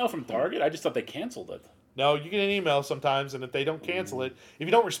email from Target? I just thought they canceled it. No, you get an email sometimes, and if they don't cancel it, if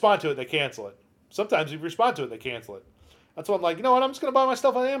you don't respond to it, they cancel it. Sometimes if you respond to it, they cancel it. That's why I'm like, you know what, I'm just going to buy my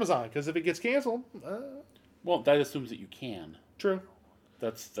stuff on Amazon, because if it gets canceled... Well, that assumes that you can. True.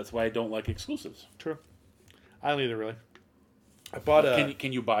 That's why I don't like exclusives. True. I don't either, really. I bought a...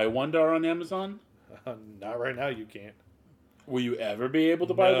 Can you buy Wondar on Amazon? Not right now, you can't. Will you ever be able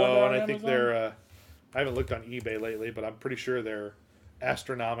to buy Wondar on Amazon? No, and I think they're... I haven't looked on eBay lately, but I'm pretty sure they're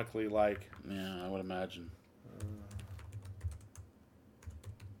astronomically like... Yeah, I would imagine.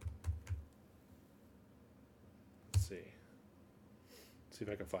 Let's see if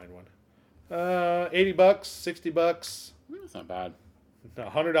I can find one. $80, $60. That's not bad. No,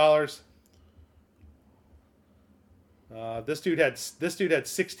 $100. This dude had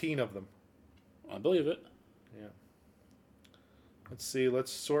 16 of them. I believe it. Yeah. Let's see.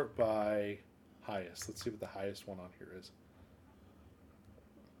 Let's sort by highest. Let's see what the highest one on here is.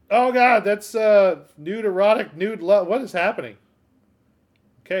 Oh God, that's nude erotic nude love. What is happening?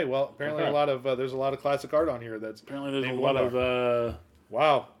 Okay, well apparently there's a lot of classic art on here. That's Apparently there's a named lot Wonder. of.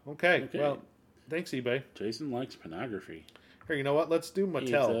 Wow. Okay. Okay. Well, thanks eBay. Jason likes pornography. Here, you know what? Let's do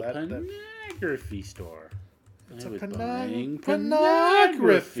Mattel. It's a pornography store. It's I a was pornography. buying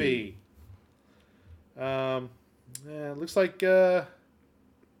pornography. Yeah, it looks like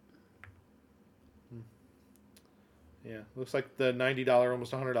looks like the $90,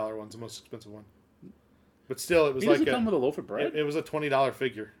 almost $100 one's the most expensive one. But still, it was Does it come with a loaf of bread? It was a $20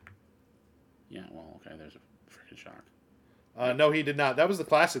 figure. Yeah, well, okay, there's a freaking shock. No, he did not. That was the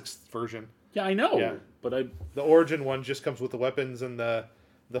classics version. Yeah, I know. Yeah. But The origin one just comes with the weapons and the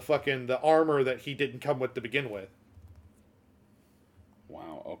armor that he didn't come with to begin with.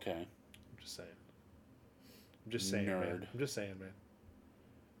 Wow, okay. I'm just saying. Nerd. Man. I'm just saying, man.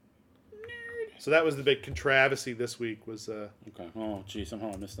 So that was the big controversy this week was Okay. Oh, gee,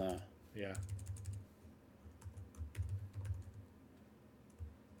 somehow I missed that. yeah.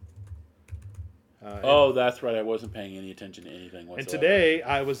 That's right. I wasn't paying any attention to anything whatsoever. And today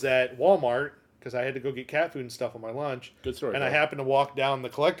I was at Walmart because I had to go get cat food and stuff on my lunch. Good story. And bro. I happened to walk down the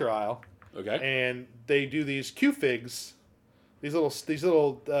collector aisle. Okay. And they do these Q-figs, these little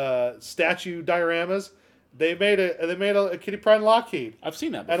statue dioramas. They made a Kitty Pryde Lockheed. I've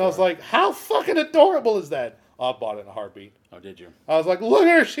seen that before. And I was like, how fucking adorable is that? I bought it in a heartbeat. Oh, did you? I was like, look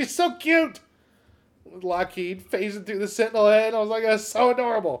at her, she's so cute. Lockheed phasing through the Sentinel head. I was like, that's so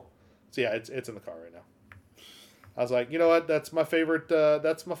adorable. So yeah, it's in the car right now. I was like, you know what? That's my favorite.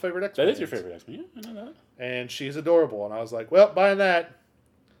 That's my favorite X-Men. That is your favorite X-Men. Yeah, I know that. And she's adorable. And I was like, well, buying that.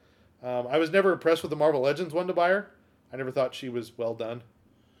 I was never impressed with the Marvel Legends one to buy her. I never thought she was well done.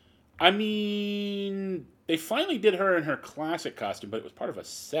 I mean, they finally did her in her classic costume, but it was part of a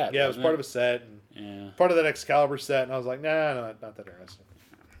set. Yeah, it was part of a set. And Yeah. part of that Excalibur set. And I was like, nah, not that interesting.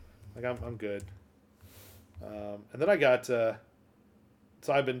 Like, I'm good. And then I got... so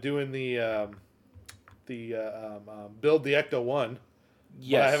I've been doing the build the Ecto-1.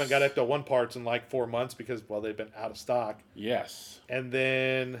 Yes. But I haven't got Ecto-1 parts in like 4 months because, well, they've been out of stock. Yes. And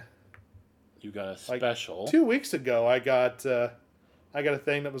then... You got a special. 2 weeks ago, I got a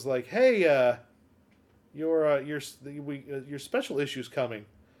thing that was like, "Hey, your special issue's coming.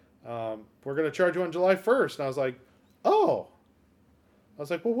 We're going to charge you on July 1st." And I was like, "Oh." I was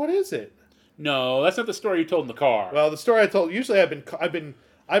like, "Well, what is it?" No, that's not the story you told in the car. Well, the story I told. Usually, I've been calling.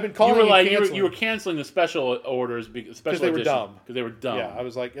 You were like you were canceling the special orders because they were dumb. Because they were dumb. Yeah, I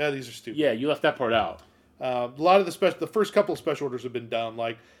was like, "Yeah, these are stupid." Yeah, you left that part out. A lot of the first couple of special orders have been dumb.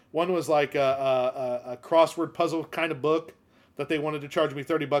 Like one was like a crossword puzzle kind of book that they wanted to charge me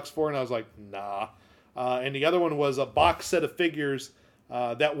 $30 for, and I was like, nah. And the other one was a box set of figures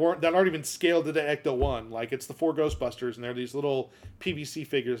that aren't even scaled to the Ecto-1. Like it's the 4 Ghostbusters, and they're these little PVC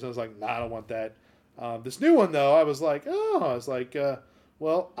figures. And I was like, nah, I don't want that. This new one though, I was like,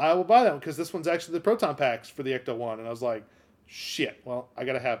 well, I will buy that one because this one's actually the proton packs for the Ecto-1, and I was like, shit. Well, I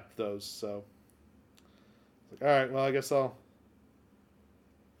gotta have those, so. Like, all right, well, I guess I'll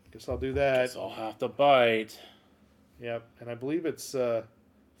do that. Guess I'll have to bite. Yep, and I believe it's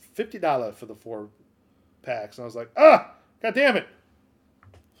 $50 for the 4 packs, and I was like, god damn it!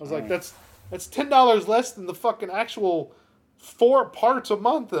 I was like, that's $10 less than the fucking actual 4 parts a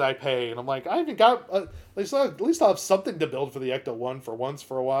month that I pay, and I'm like, I haven't got at least I'll have something to build for the Ecto-1 for once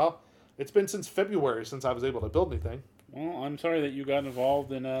for a while. It's been since February since I was able to build anything. Well, I'm sorry that you got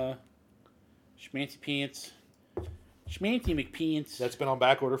involved in Schmancy Pants. Schmancy McPants. That's been on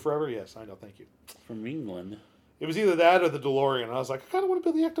back order forever? Yes, I know, thank you. From England. It was either that or the DeLorean, and I was like, I kind of want to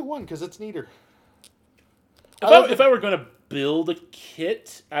build the Ecto-1 because it's neater. If I were going to build a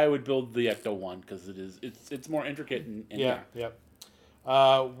kit, I would build the Ecto-1 because it's more intricate. Yeah.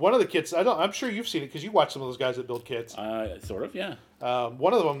 One of the kits, I'm sure you've seen it because you watch some of those guys that build kits. Sort of, yeah.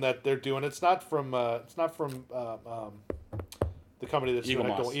 One of them that they're doing, it's not from the company that's doing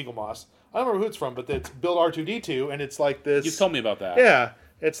it, Eagle Moss. I don't remember who it's from, but it's Build R2-D2, and it's like this. You've told me about that. Yeah,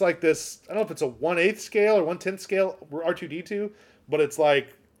 it's like this. I don't know if it's a 1/8 scale or 1/10 scale R2-D2, but it's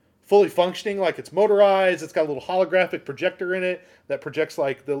like fully functioning, like it's motorized. It's got a little holographic projector in it that projects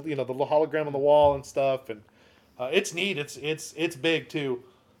like the little hologram on the wall and stuff, and it's neat. It's big too.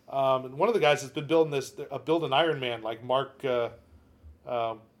 And one of the guys has been building building Iron Man like Mark.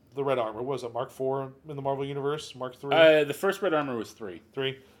 The Red Armor. What was it, Mark 4 in the Marvel Universe? Mark 3? The first Red Armor was 3.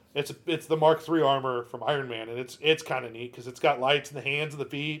 3. It's the Mark III armor from Iron Man, and it's kind of neat because it's got lights in the hands and the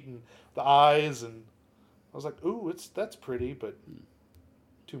feet and the eyes, and I was like, ooh, that's pretty, but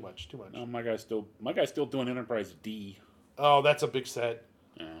too much. No, my guy's still doing Enterprise D. Oh, that's a big set.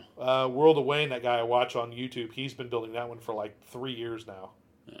 Yeah. World of Wayne, that guy I watch on YouTube, he's been building that one for like 3 years now.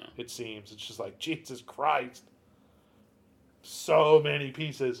 Yeah. It seems. It's just like, Jesus Christ. So many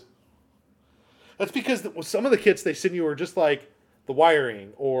pieces. That's because some of the kits they send you are just like the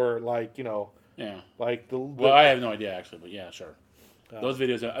wiring or like, Yeah. like the... Well, I have no idea actually, but yeah, sure. Those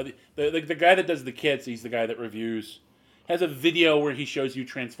videos are... The guy that does the kits, he's the guy that reviews... Has a video where he shows you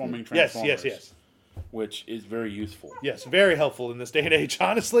transforming Transformers. Yes. Which is very useful. Yes, very helpful in this day and age,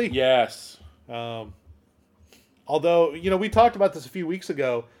 honestly. Yes. Although, we talked about this a few weeks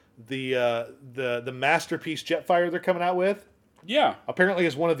ago, the Masterpiece Jetfire they're coming out with, Yeah. apparently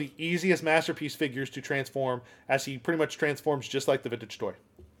is one of the easiest Masterpiece figures to transform, as he pretty much transforms just like the vintage toy.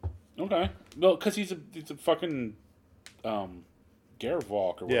 Okay. Well, because he's a fucking Garvok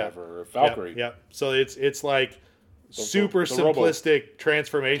or Yeah. whatever, or Valkyrie. Yeah. So it's like super the Robo- simplistic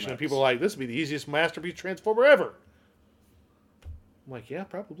transformation, and people are like, this would be the easiest Masterpiece transformer ever. I'm like, yeah,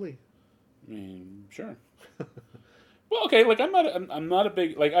 probably. I mean, sure. Well, okay. Like I'm not a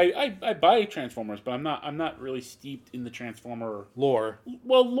big like I buy Transformers, but I'm not really steeped in the Transformer Lore.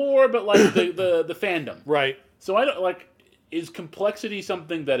 lore, but like the fandom. Right. So I don't like. Is complexity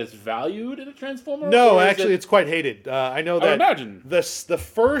something that is valued in a Transformer? No, or is actually, it's quite hated. I know I that. would imagine. The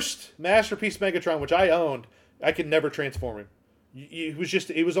first Masterpiece Megatron, which I owned, I could never transform him.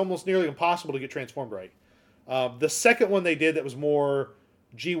 It was almost nearly impossible to get transformed right. The second one they did that was more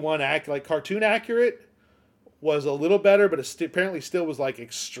G1 like cartoon accurate was a little better, but it apparently still was like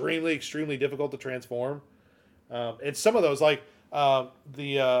extremely, extremely difficult to transform. And some of those, like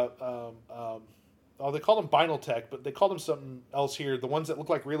they called them Binaltech, but they called them something else here. The ones that look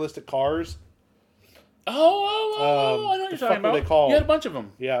like realistic cars. I know what you're talking about. They called? You had a bunch of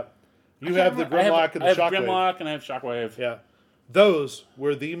them. Yeah. You have the Grimlock and the I have Shockwave. Grimlock and I have Shockwave. Yeah. Those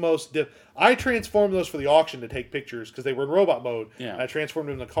were the most... I transformed those for the auction to take pictures because they were in robot mode. Yeah. I transformed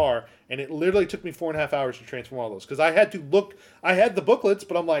them in the car, and it literally took me 4.5 hours to transform all those because I had to look... I had the booklets,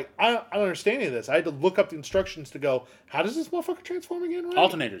 but I'm like, I don't understand any of this. I had to look up the instructions to go, how does this motherfucker transform again? Right?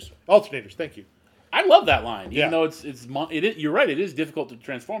 Alternators, thank you. I love that line, even Yeah. though you're right. It is difficult to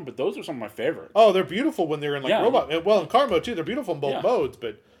transform, but those are some of my favorites. Oh, they're beautiful when they're in like Yeah. robot... Well, in car mode, too. They're beautiful in both Yeah. modes,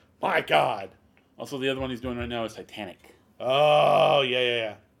 but my God. Also, the other one he's doing right now is Titanic. Oh,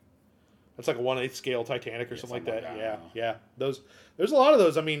 yeah. That's like a 1/8 scale Titanic or something like something that. like that, Yeah. There's a lot of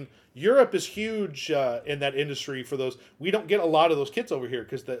those. I mean, Europe is huge in that industry for those. We don't get a lot of those kits over here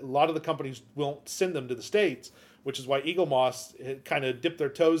because a lot of the companies won't send them to the States, which is why Eagle Moss kind of dipped their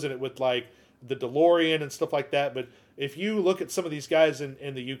toes in it with like the DeLorean and stuff like that. But if you look at some of these guys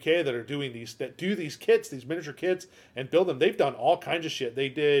in the UK that are doing these kits, these miniature kits, and build them, they've done all kinds of shit. They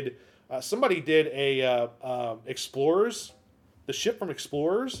did... somebody did a Explorers, the ship from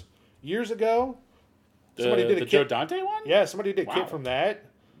Explorers years ago. Somebody did a the kit. Joe Dante one? Yeah, somebody did a Wow. kit from that.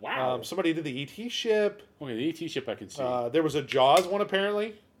 Wow. Somebody did the ET ship. Okay, the ET ship I can see. There was a Jaws one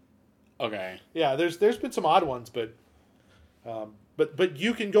apparently. Okay. Yeah, there's been some odd ones, but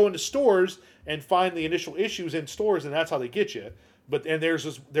you can go into stores and find the initial issues in stores, and that's how they get you. But there's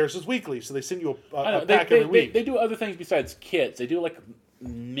this weekly, so they send you a pack every week. They do other things besides kits. They do like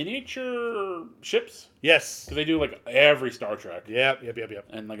miniature ships. Yes. So they do like every Star Trek. Yep.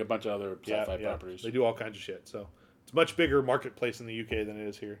 And like a bunch of other sci-fi Yeah. properties. They do all kinds of shit. So it's a much bigger marketplace in the UK than it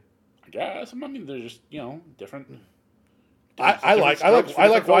is here. I guess. I mean, they're just different. I like strokes for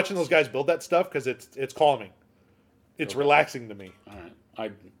different watching folks. those guys build that stuff because it's calming. It's relaxing to me. All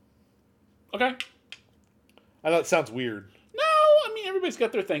right. Okay. I know it sounds weird. No, I mean everybody's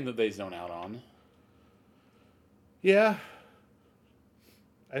got their thing that they zone out on. Yeah.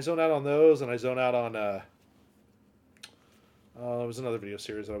 I zone out on those, and I zone out on. There was another video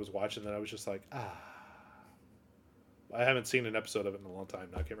series that I was watching that I was just like, I haven't seen an episode of it in a long time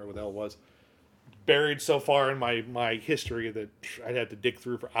now. I can't remember what the hell it was. Buried so far in my history that I'd have to dig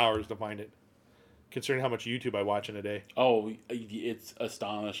through for hours to find it. Considering how much YouTube I watch in a day. Oh, it's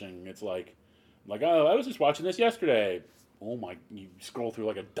astonishing. It's like, oh, I was just watching this yesterday. Oh my! You scroll through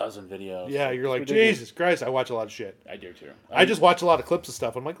like a dozen videos. Yeah, you're like, ridiculous. Jesus Christ! I watch a lot of shit. I do too. I just watch a lot of clips of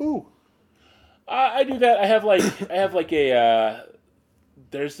stuff. I'm like, ooh. I do that. I have like a.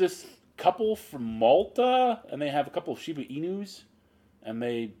 There's this couple from Malta, and they have a couple of Shiba Inus, and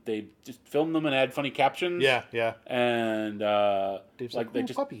they just film them and add funny captions. Yeah. And Dave's like like, they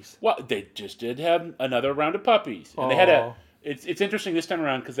ooh, puppies. Well, they just did have another round of puppies, and they had a. It's interesting this time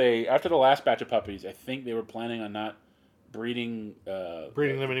around because after the last batch of puppies, I think they were planning on not breeding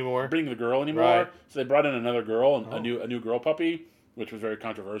them anymore. breeding the girl anymore. Right. So they brought in another girl, a new girl puppy, which was very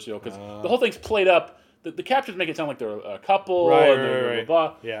controversial because the whole thing's played up. The captions make it sound like they're a couple, Right, and they're blah,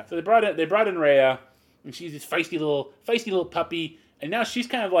 blah. Yeah. So they brought in Rhea, and she's this feisty little puppy, and now she's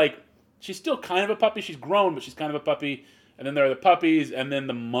kind of like she's still kind of a puppy. She's grown, but she's kind of a puppy. And then there are the puppies, and then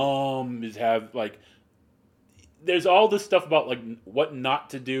the mom there's all this stuff about like what not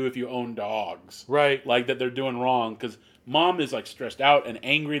to do if you own dogs, Right. like that they're doing wrong because mom is like stressed out and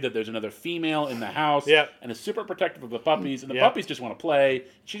angry that there's another female in the house, Yep. and is super protective of the puppies, and the Yep. puppies just want to play.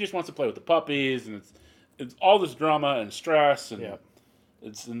 She just wants to play with the puppies, and it's all this drama and stress, and Yep.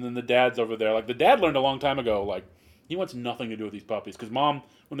 and then the dad's over there. Like the dad learned a long time ago, like he wants nothing to do with these puppies because mom,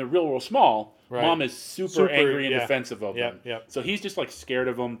 when they're real small, Right. mom is super angry and yeah. defensive of Yep, them. yep. So he's just like scared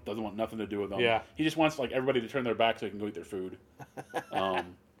of them, doesn't want nothing to do with them. Yeah. He just wants like everybody to turn their back so he can go eat their food.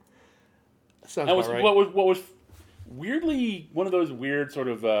 Sounds That was about right. what was weirdly one of those weird sort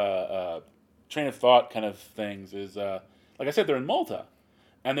of train of thought kind of things is like I said, they're in Malta,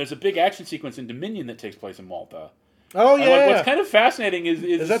 and there's a big action sequence in Dominion that takes place in Malta. Oh And, yeah. like, what's kind of fascinating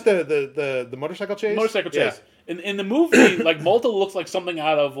Is that the motorcycle chase? motorcycle chase. Yeah. In the movie, like Malta looks like something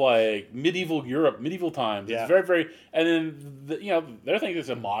out of like medieval Europe, medieval times. Yeah. It's very, very, and then they're thinking it's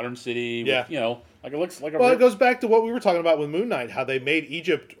a modern city. Yeah. With, like it looks like a. Well, it goes back to what we were talking about with Moon Knight, how they made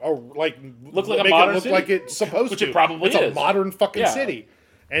Egypt Looks like a make modern it look city. like it's supposed Which to. it probably it's a is. modern fucking Yeah. city.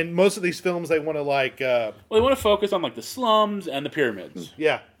 And most of these films, they want to like, Well, they want to focus on like the slums and the pyramids.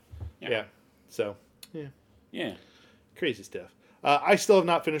 yeah. Yeah. So, Yeah, crazy stuff. I still have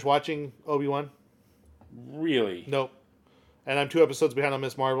not finished watching Obi-Wan. really. Nope. And I'm 2 episodes behind on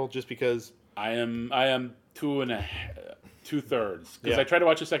Miss Marvel just because. I am 2.5, 2/3 because Yeah. I tried to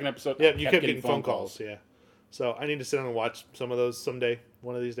watch the second episode. Yeah, you kept getting phone calls. Yeah. So I need to sit down and watch some of those someday,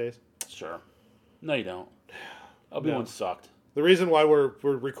 one of these days. Sure. No, you don't. Obi-Wan sucked. The reason why we're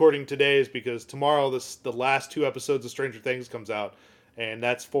recording today is because tomorrow the last 2 episodes of Stranger Things comes out, and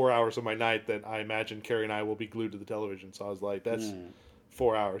that's 4 hours of my night that I imagine Carrie and I will be glued to the television. So I was like, that's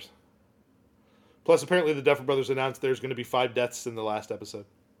 4 hours. Plus, apparently the Duffer Brothers announced there's going to be 5 deaths in the last episode.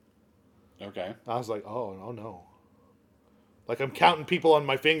 Okay. I was like, oh no. Like I'm counting people on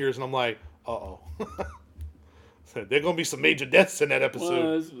my fingers, and I'm like, uh-oh. There's going to be some major deaths in that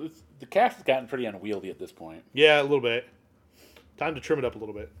episode. Well, the cast has gotten pretty unwieldy at this point. Yeah, a little bit. Time to trim it up a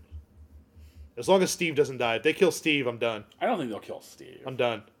little bit. As long as Steve doesn't die. If they kill Steve, I'm done. I don't think they'll kill Steve. I'm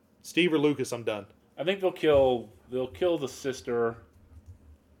done. Steve or Lucas, I'm done. I think they'll kill the sister,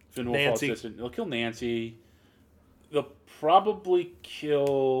 Finn Wolfhard's Nancy. sister. They'll kill Nancy. They'll probably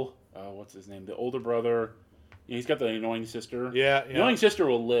kill what's his name? The older brother. Yeah, he's got the annoying sister. Yeah, The yeah. annoying sister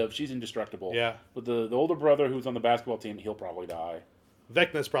will live. She's indestructible. Yeah. But the older brother who's on the basketball team, he'll probably die.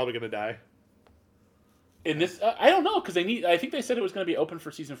 Vecna's probably going to die. In this, I don't know because I think they said it was going to be open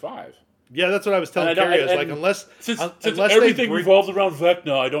for season 5. Yeah, that's what I was telling And I don't- Carrie. I was and like, unless Since unless everything they revolves around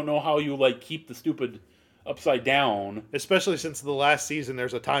Vecna, I don't know how you like keep the stupid upside down. especially since the last season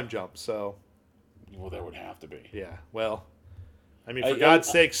there's a time jump. So Well, there would have to be. yeah, well, I mean, for I- God's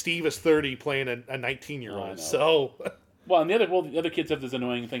sake, Steve is 30 playing a I 19-year-old. know. So Well, and the other kids have this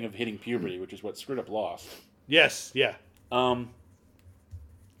annoying thing of hitting puberty, which is what screwed up Lost. yes, yeah,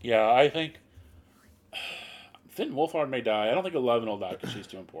 Yeah, I think Finn Wolfhard may die. I don't think 11 will die because she's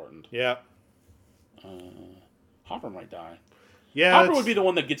too important. yeah, Hopper might die. yeah. Hopper it's- would be the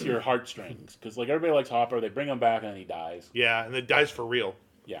one that gets your heartstrings because like everybody likes Hopper. They bring him back and then he dies. yeah, and it dies for real.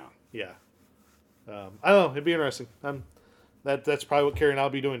 Yeah. Yeah. I don't know. It'd be interesting. That's probably what Carrie and I'll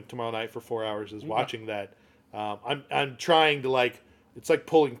be doing tomorrow night for 4 hours is watching that. I'm trying to like, it's like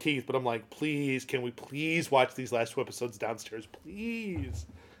pulling teeth, but I'm like, please, can we please watch these last 2 episodes downstairs, please?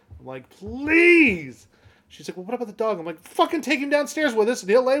 I'm like, please. She's like, well, what about the dog? I'm like, fucking take him downstairs with us and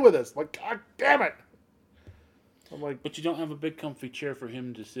he'll lay with us. I'm like, God damn it. I'm like, But you don't have a big comfy chair for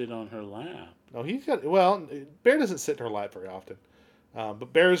him to sit on her lap. no, well, Bear doesn't sit in her lap very often.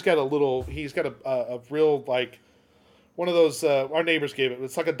 But Bear's got he's got a real, like, one of those, our neighbors gave it.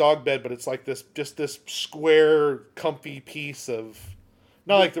 It's like a dog bed, but it's like this square, comfy piece of,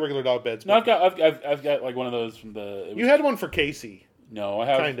 not like the regular dog beds. No, But I've got like one of those from the. you had one for Casey, No, I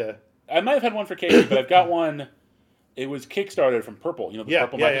have. kinda. I might have had one for Casey, but I've got one. It was kickstarted from Purple. You know, the Yeah,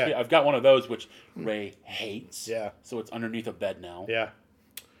 Purple yeah, Microsphere? yeah. I've got one of those, which Ray hates. Yeah. So it's underneath a bed now. Yeah.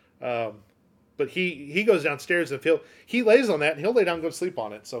 But he goes downstairs and he lays on that and he'll lay down and go to sleep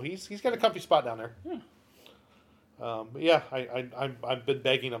on it. So he's got a comfy spot down there. Yeah. But yeah, I've been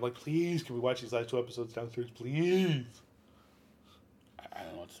begging. I'm like, please, can we watch these last 2 episodes downstairs, please? I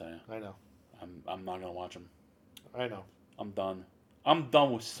don't know what to say. I know. I'm not gonna watch them. I know. I'm done. I'm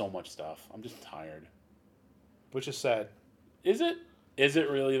done with so much stuff. I'm just tired. Which is sad. Is it? Is it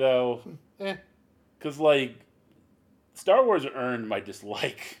really though? Eh. Because like, Star Wars earned my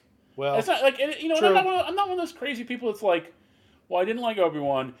dislike. Well, It's not like you know. true. I'm not one of those crazy people. It's like, well, I didn't like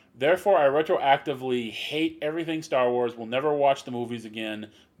Obi-Wan, therefore I retroactively hate everything Star Wars. Will never watch the movies again.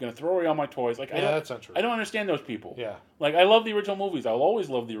 I'm gonna throw away all my toys. Like, Yeah, that's not true. I don't understand those people. Yeah. Like, I love the original movies. I'll always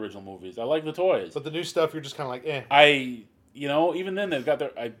love the original movies. I like the toys. But the new stuff, you're just kind of like, eh. You know, even then they've got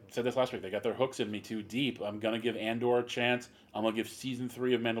their. I said this last week. They got their hooks in me too deep. I'm gonna give Andor a chance. I'm gonna give season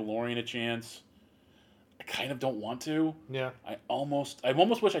 3 of Mandalorian a chance. I kind of don't want to. Yeah. I almost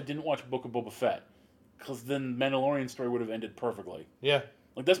wish I didn't watch Book of Boba Fett, because then Mandalorian story would have ended perfectly. Yeah.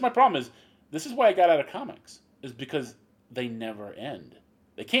 Like, that's my problem. This is why I got out of comics, is because they never end.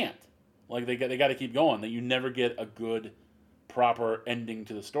 They can't. Like, they got to keep going. That you never get a good, proper ending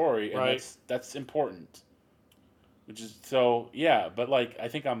to the story, and Right. that's important. Which is so, yeah. But like, I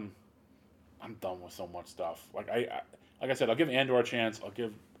think I'm done with so much stuff. Like I said, I'll give Andor a chance. I'll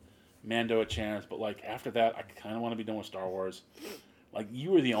give Mando a chance. But like, after that, I kind of want to be done with Star Wars. Like,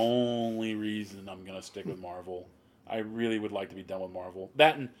 you are the only reason I'm gonna stick with Marvel. I really would like to be done with Marvel.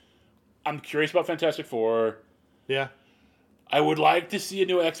 That, and I'm curious about Fantastic Four. Yeah. I would like to see a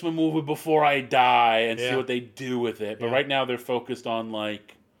new X-Men movie before I die and see Yeah. what they do with it. But Yeah. right now, they're focused on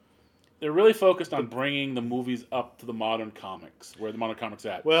they're really focused on bringing the movies up to the modern comics, where the modern comics are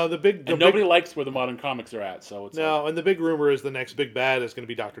at. Well, And nobody likes where the modern comics are at, so it's No, and the big rumor is the next big bad is going to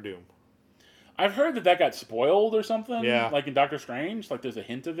be Doctor Doom. I've heard that got spoiled or something. Yeah. Like in Doctor Strange, like there's a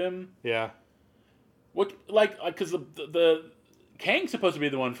hint of him. Yeah. What, because the Kang's supposed to be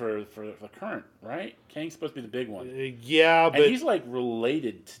the one for the current, right? Kang's supposed to be the big one, Yeah, but and he's like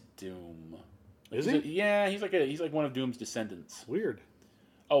related to Doom. Like, Is he's he? yeah, he's like one of Doom's descendants. weird.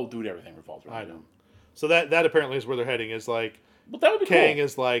 Oh, dude, everything revolves around I know. Doom. So that apparently is where they're heading. Is like But that would be Kang cool.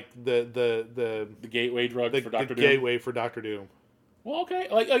 is like the The gateway drug for Doctor Doom. gateway for Doctor Doom. Well, okay.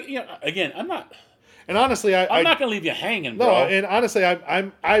 Like you know, again, I'm not honestly, I'm not gonna leave you hanging, bro. No, and honestly,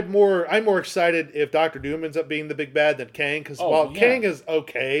 I'm more excited if Doctor Doom ends up being the big bad than Kang, because while yeah. Kang is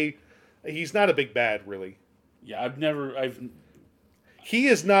okay, he's not a big bad really. Yeah, He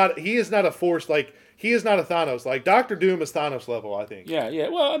is not a force like he is not a Thanos. Like Doctor Doom is Thanos level, I think. yeah.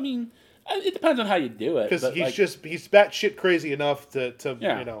 Well, I mean, it depends on how you do it. Because but, he's batshit crazy enough to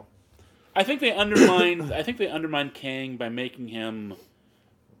Yeah. you know. I think they undermined Kang by making him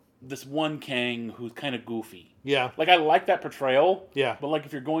this one Kang who's kind of goofy. Yeah. Like, I like that portrayal. Yeah. But like,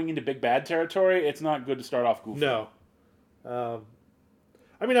 if you're going into big bad territory, it's not good to start off goofy. No.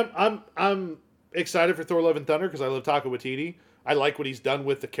 I mean, I'm excited for Thor: Love and Thunder because I love Taika Waititi. I like what he's done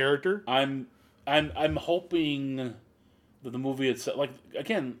with the character. I'm hoping that the movie itself, like,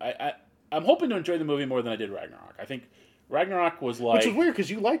 again, I'm hoping to enjoy the movie more than I did Ragnarok. I think Ragnarok was like, Which is weird because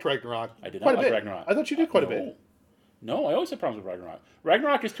you liked Ragnarok. I did quite not a like bit. Ragnarok. I thought you did quite a bit. No, I always had problems with Ragnarok.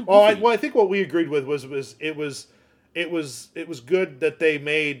 Ragnarok is too goofy. I think what we agreed with was it was good that they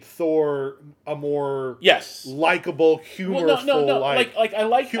made Thor a more yes, likable, humorful, no. Like I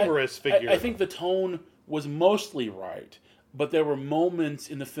like humorous figure. I think the tone was mostly right, but there were moments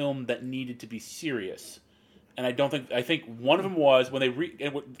in the film that needed to be serious, and I think one of them was when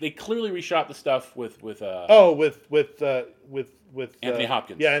they clearly reshot the stuff with Anthony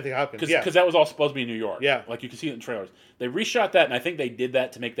Hopkins. Yeah, Anthony Hopkins. Because that was all supposed to be in New York. Yeah. Like you can see it in trailers. They reshot that, and I think they did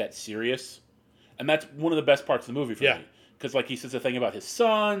that to make that serious. And that's one of the best parts of the movie for me. Because like he says a thing about his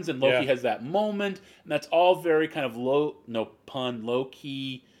sons, and Loki has that moment, and that's all very kind of low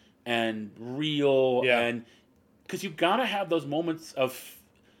key and real. Yeah. And because you gotta have those moments of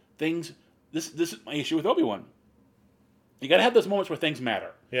things. This is my issue with Obi-Wan. You gotta have those moments where things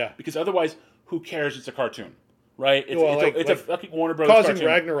matter. Yeah. Because otherwise, who cares? It's a cartoon. Right? It's a fucking Warner Brothers causing cartoon.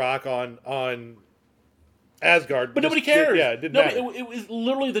 Ragnarok on Asgard. But nobody cares. It didn't matter. It was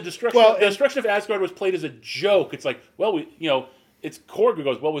literally the destruction. Well, the destruction of Asgard was played as a joke. It's like, well, it's Korg who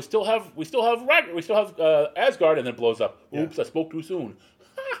goes, well, we still have Asgard, and then it blows up. Oops, I spoke too soon.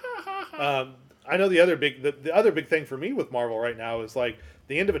 I know the other big thing for me with Marvel right now is like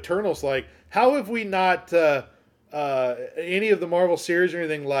the end of Eternals. Like, how have we not any of the Marvel series or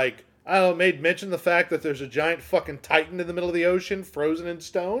anything like, I don't know, made mention the fact that there's a giant fucking Titan in the middle of the ocean, frozen in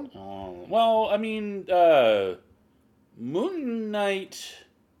stone? Well, I mean, Moon Knight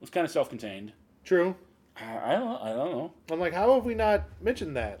was kind of self-contained. True. I don't know. I'm like, how have we not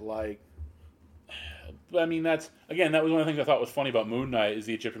mentioned that? Like, I mean, that was one of the things I thought was funny about Moon Knight is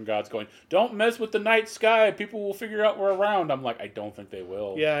the Egyptian gods going, "Don't mess with the night sky. People will figure out we're around." I'm like, I don't think they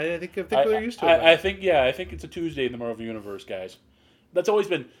will. yeah, I think they're used to it. I think it's a Tuesday in the Marvel Universe, guys. That's always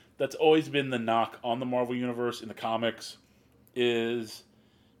been the knock on the Marvel Universe in the comics is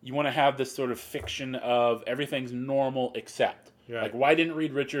you want to have this sort of fiction of everything's normal except. Right. Like, why didn't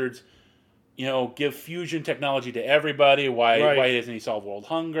Reed Richards, give fusion technology to everybody? Why doesn't he solve world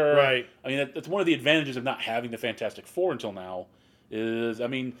hunger? Right. I mean, that's one of the advantages of not having the Fantastic Four until now.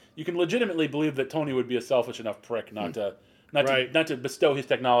 You can legitimately believe that Tony would be a selfish enough prick not to bestow his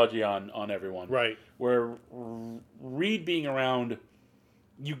technology on everyone. Right. Where Reed being around,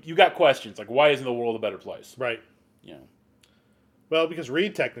 you got questions like, why isn't the world a better place? Right. You know. Well, because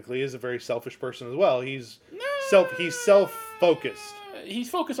Reed technically is a very selfish person as well. He's self-focused. He's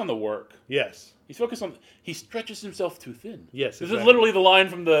focused on the work. Yes. He stretches himself too thin. Yes. This is literally the line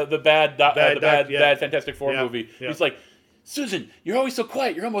from the bad Fantastic Four movie. Yeah. He's like, Susan, you're always so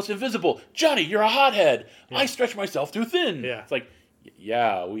quiet. You're almost invisible. Johnny, you're a hothead. Yeah. I stretch myself too thin. Yeah. It's like,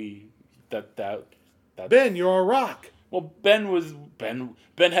 yeah, Ben, you're a rock. Well, Ben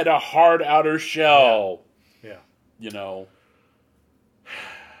had a hard outer shell. Yeah.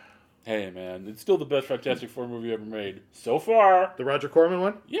 Hey, man, it's still the best Fantastic Four movie ever made so far. The Roger Corman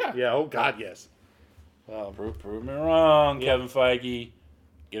one? Yeah. Yeah. Oh God, yes. Well, prove me wrong, Kevin Feige.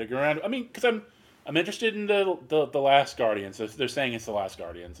 Get a around. I mean, because I'm interested in the Last Guardians. They're saying it's the Last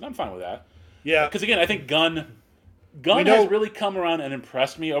Guardians, and I'm fine with that. Yeah. Because again, I think Gunn has really come around and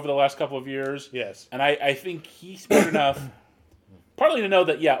impressed me over the last couple of years. Yes. And I think he's smart enough, partly to know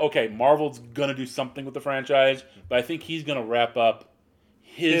that Marvel's gonna do something with the franchise, but I think he's gonna wrap up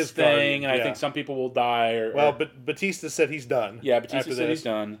his thing, Guardian, and I think some people will die. But Batista said he's done. Yeah, Batista said he's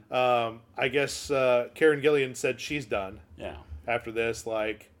done. I guess Karen Gillian said she's done. Yeah. After this,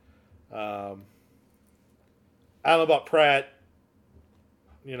 I don't know about Pratt,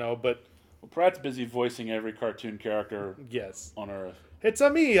 but Pratt's busy voicing every cartoon character. Yes. On Earth. It's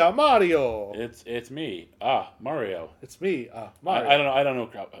me, Mario. It's me, Mario. It's me, Mario. I don't know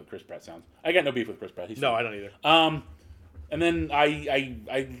how Chris Pratt sounds. I got no beef with Chris Pratt. No, I don't either. And then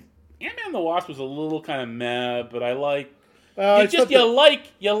Ant-Man and the Wasp was a little kind of meh, but I like.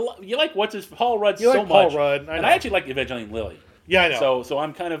 You like what's his Paul Rudd so like much. Paul Rudd, and I actually like Evangeline Lilly. Yeah, I know. So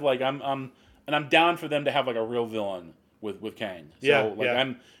I'm kind of like I'm down for them to have like a real villain with Kang. So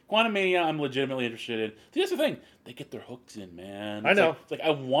I'm Quantumania. I'm legitimately interested in. See, that's the thing. They get their hooks in, man. I know. It's like I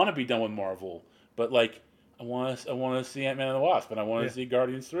want to be done with Marvel, but I want to see Ant-Man and the Wasp, and I want to see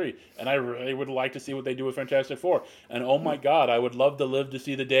Guardians 3, and I really would like to see what they do with Fantastic Four. And oh my God, I would love to live to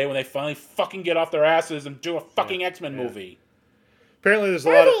see the day when they finally fucking get off their asses and do a fucking X-Men movie. Apparently, there's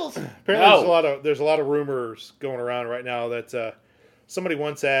a lot of rumors going around right now that somebody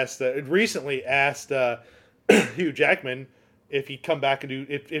once recently asked Hugh Jackman if he'd come back and do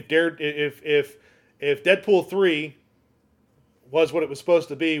if Deadpool 3 was what it was supposed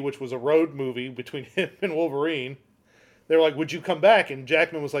to be, which was a road movie between him and Wolverine. They were like, would you come back? And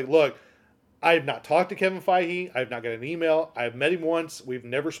Jackman was like, look, I have not talked to Kevin Feige. I have not got an email. I've met him once. We've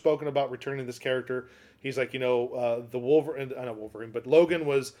never spoken about returning this character. He's like, the Wolverine, not Wolverine, but Logan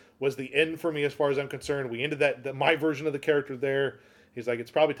was the end for me as far as I'm concerned. We ended my version of the character there. He's like,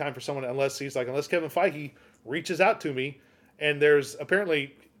 it's probably time for someone, unless Kevin Feige reaches out to me. And there's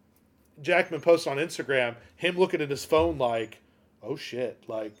apparently, Jackman posts on Instagram, him looking at his phone like, oh shit,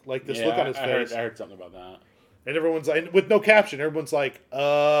 like this look on his face. I heard something about that. And everyone's like, with no caption, everyone's like,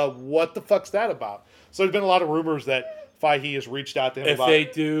 what the fuck's that about? So there's been a lot of rumors that Feige has reached out to him about they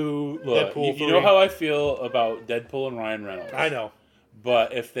do, look, Deadpool 3. You know how I feel about Deadpool and Ryan Reynolds. I know.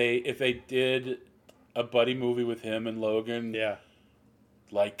 But if they did a buddy movie with him and Logan,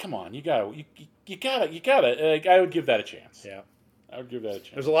 come on, you gotta, like, I would give that a chance. Yeah. I would give that a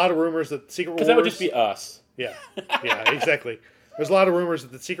chance. There's a lot of rumors that Secret Wars... Because that would just be us. Yeah. Yeah, exactly. There's a lot of rumors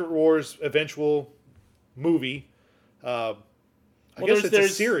that the Secret Wars eventual movie, I guess it's a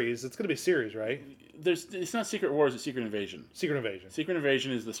series. It's going to be a series, right? It's not Secret Wars, it's Secret Invasion. Secret Invasion. Secret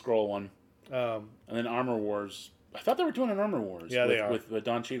Invasion is the Skrull one. And then Armor Wars. I thought they were doing an Armor Wars. Yeah, they are. With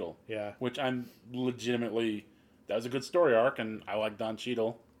Don Cheadle. Yeah. Which I'm legitimately... That was a good story arc, and I like Don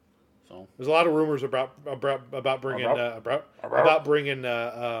Cheadle. So there's a lot of rumors about bringing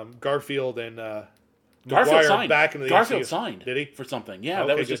Garfield and Maguire back into the Garfield MCU. signed. Did he? For something. Yeah, Okay,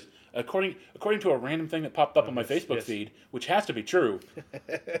 that was good. just according to a random thing that popped up on my Facebook feed, which has to be true,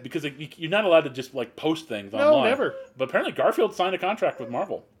 because you're not allowed to just like post things online. No, never. But apparently Garfield signed a contract with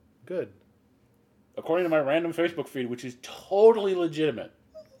Marvel. Good. According to my random Facebook feed, which is totally legitimate.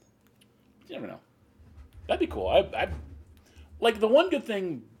 You never know. That'd be cool. I like the one good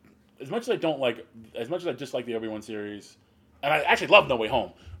thing. As much as I dislike the Obi-Wan series, and I actually love No Way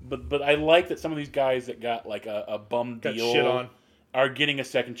Home, but I like that some of these guys that got like a bum deal shit on are getting a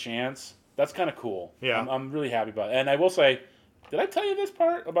second chance. That's kind of cool. Yeah, I'm really happy about it. And I will say, did I tell you this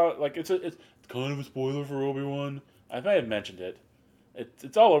part about like it's kind of a spoiler for Obi-Wan? I may have mentioned it,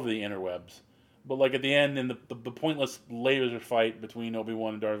 It's all over the interwebs. But like at the end, in the pointless laser fight between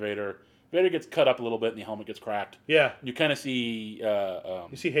Obi-Wan and Darth Vader, Vader gets cut up a little bit and the helmet gets cracked. Yeah. You kind of see...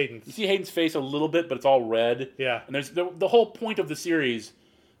 you see Hayden's. You see Hayden's face a little bit, but it's all red. Yeah. And there's the whole point of the series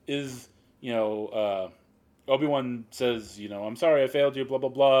is, Obi-Wan says, I'm sorry I failed you, blah, blah,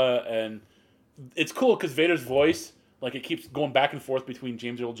 blah. And it's cool because Vader's voice, like, it keeps going back and forth between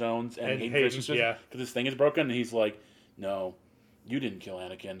James Earl Jones and Hayden Christensen. Yeah. Because his thing is broken. And he's like, no, you didn't kill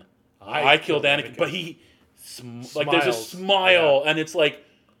Anakin. I killed Anakin. But he, there's a smile. Yeah. And it's like,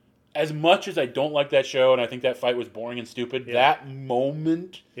 as much as I don't like that show and I think that fight was boring and stupid, that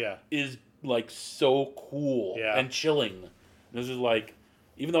moment is, like, so cool and chilling. This is like,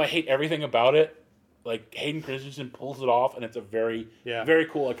 even though I hate everything about it, like, Hayden Christensen pulls it off, and it's a very, very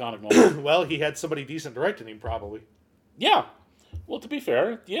cool, iconic moment. Well, he had somebody decent directing him, probably. Yeah. Well, to be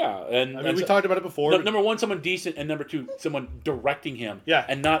fair, yeah. And I mean, we talked about it before. Number one, someone decent, and number two, someone directing him. Yeah.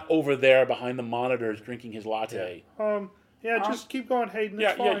 And not over there behind the monitors drinking his latte. Just keep going, Hayden.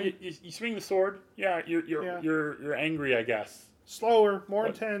 It's fine. You swing the sword. Yeah, you're angry, I guess. Slower, more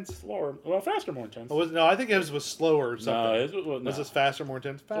intense. Slower. Well, faster, more intense. No, I think it was slower or something. No, Was this faster, more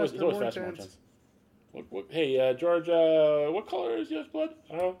intense? Faster, more intense. Hey, George, what color is your blood?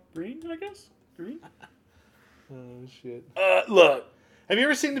 Green, I guess? Green? Oh, shit. Look. Have you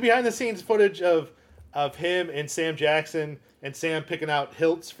ever seen the behind-the-scenes footage of him and Sam Jackson and Sam picking out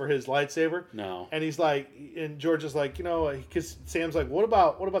hilts for his lightsaber? No. And he's like, and George is like, because Sam's like, what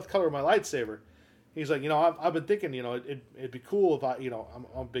about the color of my lightsaber? He's like, I've been thinking, it'd be cool if I'm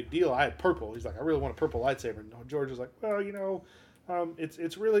a big deal. I had purple. He's like, I really want a purple lightsaber. And George is like, well,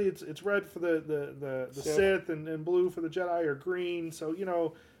 it's red for the Sith and blue for the Jedi or green. So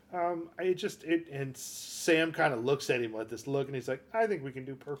and Sam kind of looks at him with this look, and he's like, I think we can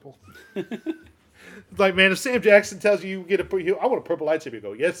do purple. Like, man, if Sam Jackson tells you I want a purple lightsaber, you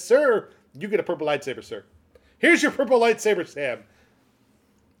go, yes, sir. You get a purple lightsaber, sir. Here's your purple lightsaber, Sam.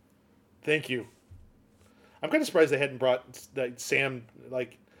 Thank you. I'm kind of surprised they hadn't brought Sam,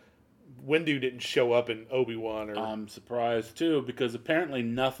 like, Windu didn't show up in Obi-Wan. I'm surprised, too, because apparently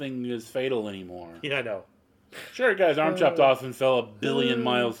nothing is fatal anymore. Yeah, I know. Sure, a guy's arm chopped off and fell 1 billion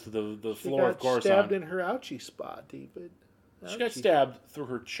miles to the floor of Coruscant. She got stabbed in her ouchie spot, David. She got stabbed through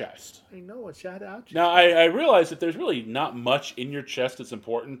her chest. I know, it's that ouchie. Now, I realize that there's really not much in your chest that's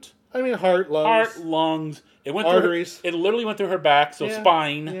important. I mean, heart, lungs. It went arteries. It literally went through her back, so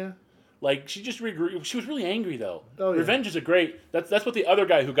spine. Yeah. Like, she just regrew. She was really angry, though. Oh, yeah. Revenge is a great... That's what the other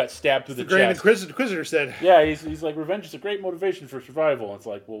guy who got stabbed through the Grand chest... Inquisitor said. Yeah, he's like, revenge is a great motivation for survival. It's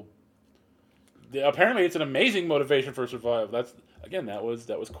like, well... Apparently, it's an amazing motivation for survival. That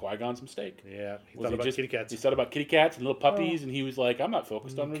was Qui-Gon's mistake. Yeah, he thought about kitty cats. He thought about kitty cats and little puppies, and he was like, I'm not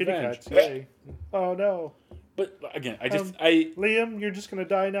focused on kitty revenge. Cats, yay. Oh, no. But, again, Liam, you're just going to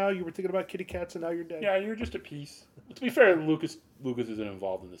die now. You were thinking about kitty cats, and now you're dead. Yeah, you're just a piece. But to be fair, Lucas isn't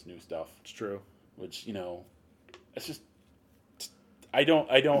involved in this new stuff. It's true. Which, it's just... I don't...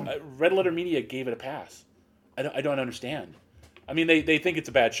 Red Letter Media gave it a pass. I don't understand. I mean, they think it's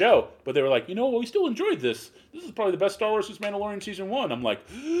a bad show, but they were like, we still enjoyed this. This is probably the best Star Wars since Mandalorian Season 1. I'm like,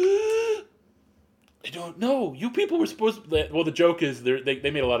 I don't know. You people were supposed to... Well, the joke is, they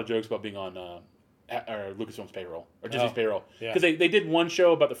made a lot of jokes about being on Lucasfilm's payroll, or Disney's payroll. Because they did one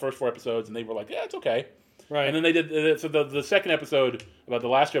show about the first 4 episodes, and they were like, yeah, it's okay. Right. And then they did... So the second episode, about the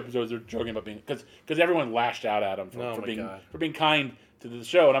last 2 episodes, they're joking about being... Because everyone lashed out at them for being kind to the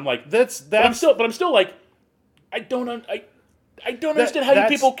show, and I'm like... But I'm still like, I don't understand how you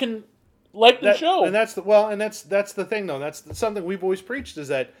people can like the show. And that's the thing, though. That's something we've always preached, is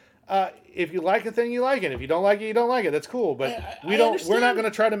that if you like a thing, you like it. If you don't like it, you don't like it. That's cool. But we're not going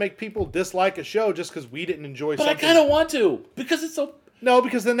to try to make people dislike a show just because we didn't enjoy something. But I kind of want to, because it's so... No,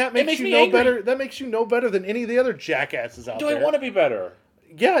 because then that makes you know better. That makes you know better than any of the other jackasses out there. Do I want to be better?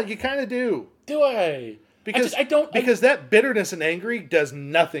 Yeah, you kind of do. Do I? Because that bitterness and angry does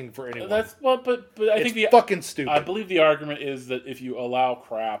nothing for anyone. But I think it's fucking stupid. I believe the argument is that if you allow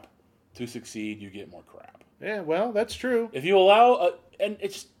crap to succeed, you get more crap. Yeah, well, that's true. If you allow,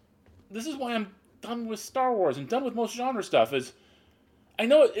 this is why I'm done with Star Wars and done with most genre stuff. Is I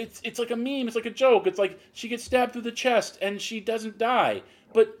know it's like a meme, it's like a joke. It's like she gets stabbed through the chest and she doesn't die,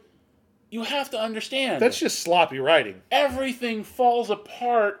 but you have to understand. That's just sloppy writing. Everything falls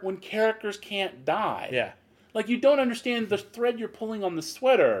apart when characters can't die. Yeah. Like, you don't understand the thread you're pulling on the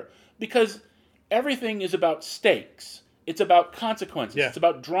sweater, because everything is about stakes. It's about consequences. Yeah. It's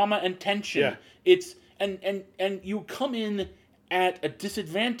about drama and tension. Yeah. It's and you come in at a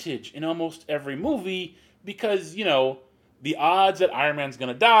disadvantage in almost every movie because, the odds that Iron Man's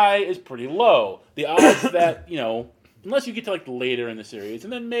going to die is pretty low. The odds that, unless you get to like later in the series,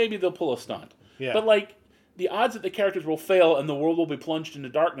 and then maybe they'll pull a stunt. Yeah. But like the odds that the characters will fail and the world will be plunged into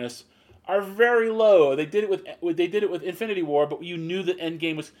darkness are very low. They did it with Infinity War, but you knew that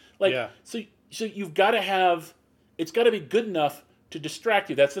Endgame was like so you've got to have it's got to be good enough to distract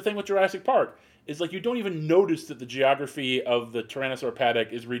you. That's the thing with Jurassic Park. Is like you don't even notice that the geography of the Tyrannosaur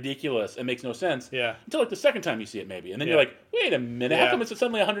paddock is ridiculous and makes no sense until like the second time you see it maybe. And then you're like, wait a minute, how come it's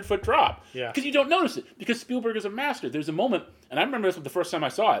suddenly a 100-foot drop? Because you don't notice it. Because Spielberg is a master. There's a moment, and I remember this the first time I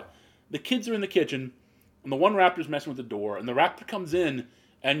saw it. The kids are in the kitchen, and the one raptor's messing with the door, and the raptor comes in,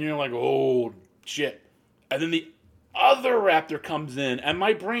 and you're like, oh, shit. And then the other raptor comes in, and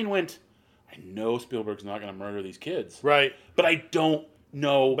my brain went, I know Spielberg's not going to murder these kids. Right. But I don't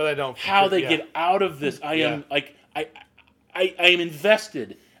know how they get out of this. I am like I am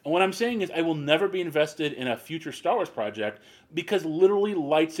invested. And what I'm saying is I will never be invested in a future Star Wars project because literally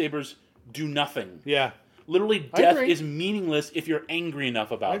lightsabers do nothing. Yeah. Literally death is meaningless if you're angry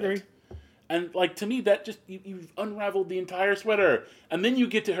enough about it. And like to me that just you've unraveled the entire sweater. And then you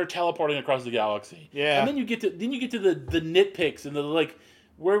get to her teleporting across the galaxy. Yeah. And then you get to the nitpicks and the like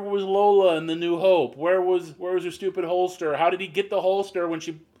where was Lola in The New Hope? Where was her stupid holster? How did he get the holster when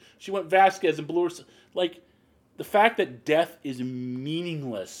she went Vasquez and blew her? Like, the fact that death is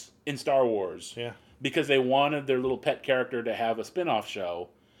meaningless in Star Wars because they wanted their little pet character to have a spin-off show.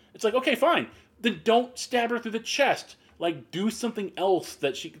 It's like, okay, fine. Then don't stab her through the chest. Like, do something else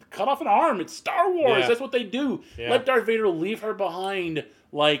that she cut off an arm. It's Star Wars. That's what they do. Let Darth Vader leave her behind,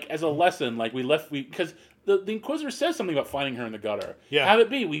 like, as a lesson. Like, because the Inquisitor says something about finding her in the gutter. Yeah. Have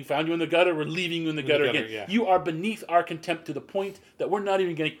it be. We found you in the gutter. We're leaving you in the gutter again. Yeah. You are beneath our contempt to the point that we're not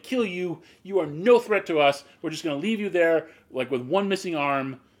even going to kill you. You are no threat to us. We're just going to leave you there, like, with one missing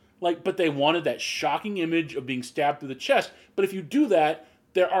arm. Like, but they wanted that shocking image of being stabbed through the chest. But if you do that,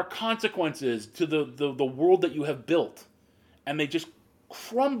 there are consequences to the world that you have built. And they just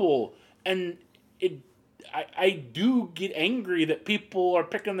crumble. And I do get angry that people are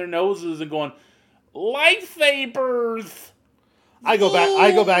picking their noses and going, lightsabers. I go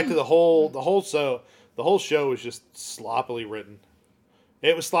back to the whole show was just sloppily written.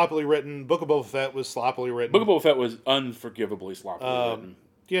 It was sloppily written. Book of Boba Fett was sloppily written. Book of Boba Fett was unforgivably sloppily written.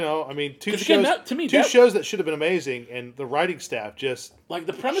 You know, I mean, two shows that should have been amazing, and the writing staff just like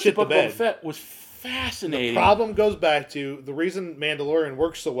the premise of Book of Boba Fett was fascinating. The problem goes back to the reason Mandalorian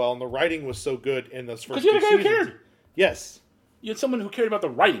works so well and the writing was so good in those first 2 seasons. Because you had a guy who cared. Yes. You had someone who cared about the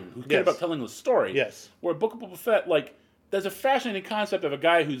writing, who cared about telling the story. Yes. Where Book of Boba Fett, like, there's a fascinating concept of a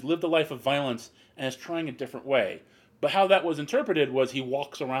guy who's lived a life of violence and is trying a different way. But how that was interpreted was he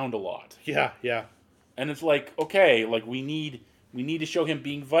walks around a lot. Yeah, yeah. And it's like, okay, like we need to show him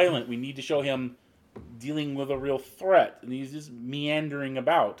being violent. We need to show him dealing with a real threat. And he's just meandering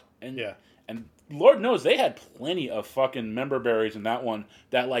about. And Lord knows they had plenty of fucking member berries in that one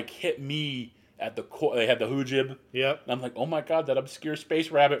that like hit me at the core. They had the Hoojib. Yep. And I'm like, oh my god, that obscure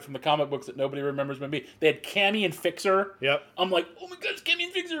space rabbit from the comic books that nobody remembers maybe. They had Cammy and Fixer. Yep. I'm like, oh my god, it's Cammy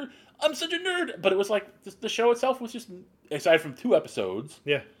and Fixer. I'm such a nerd. But it was like, the show itself was just, aside from 2 episodes.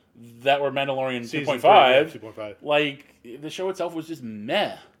 Yeah. That were Mandalorian 2.5. 2.5. Like, the show itself was just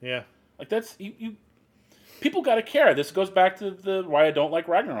meh. Yeah. Like, that's, you people gotta care. This goes back to why I don't like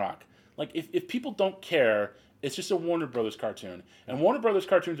Ragnarok. Like, if people don't care, it's just a Warner Brothers cartoon. And Warner Brothers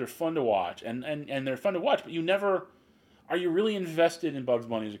cartoons are fun to watch. And they're fun to watch, but you never... Are you really invested in Bugs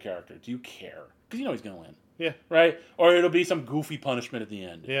Bunny as a character? Do you care? Because you know he's going to win. Yeah. Right? Or it'll be some goofy punishment at the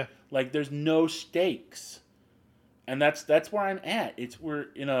end. Yeah. Like, there's no stakes. And that's where I'm at. We're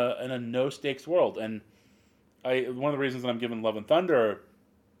in a no-stakes world. And one of the reasons that I'm giving Love and Thunder...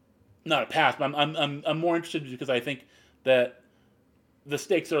 Not a pass, but I'm more interested because I think that the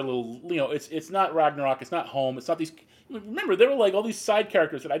stakes are a little, it's not Ragnarok, it's not Home, it's not these. Remember, there were like all these side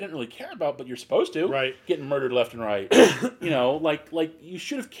characters that I didn't really care about, but you're supposed to, right? Getting murdered left and right, like you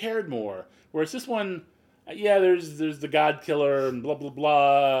should have cared more. Whereas this one, there's the God Killer and blah blah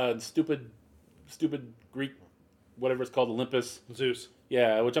blah and stupid Greek, whatever it's called, Olympus, Zeus.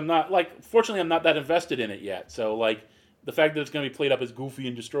 Yeah, which I'm not like. Fortunately, I'm not that invested in it yet. So like the fact that it's going to be played up as goofy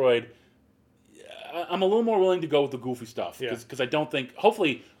and destroyed. I'm a little more willing to go with the goofy stuff because I don't think.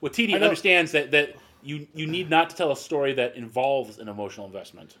 Hopefully, Waititi understands that you need not to tell a story that involves an emotional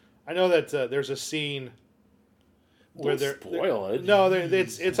investment. I know that there's a scene where they're spoil it. No,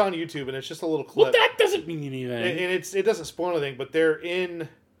 it's on YouTube and it's just a little clip. Well, that doesn't mean anything. And it doesn't spoil anything, but they're in.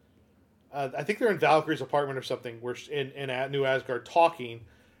 I think they're in Valkyrie's apartment or something. We're in New Asgard talking,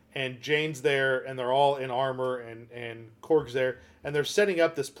 and Jane's there, and they're all in armor, and Korg's there, and they're setting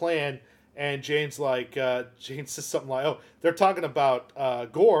up this plan. And Jane says something like, "Oh, they're talking about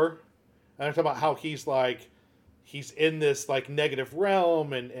Gore, and they're talking about how he's he's in this like negative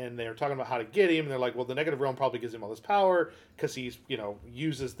realm, and they're talking about how to get him. And they're like, well, the negative realm probably gives him all this power because he's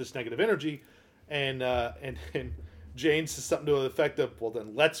uses this negative energy, and Jane says something to the effect of, well,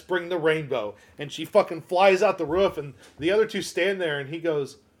 then let's bring the rainbow. And she fucking flies out the roof, and the other two stand there, and he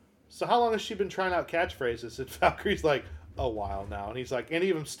goes, so how long has she been trying out catchphrases? And Valkyrie's like, a while now. And he's like, any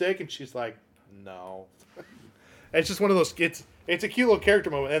of them stick? And she's like, no. And it's just one of those, it's a cute little character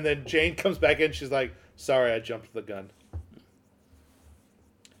moment. And then Jane comes back in, she's like, sorry, I jumped the gun.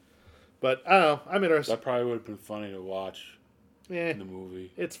 But, I don't know, I'm interested. That probably would have been funny to watch. In the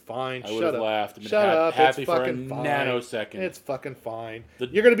movie. It's fine. I would have laughed and been happy it's for a fucking fine. nanosecond. It's fucking fine.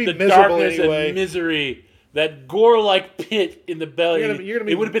 You're going to be miserable darkness anyway. And misery, that gore-like pit in the belly. You're gonna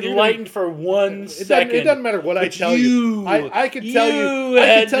be, it would have been lightened for 1 second. It doesn't matter what I tell you. I can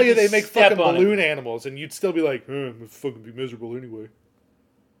tell you they make fucking balloon animals, and you'd still be like, I'm gonna fucking be miserable anyway.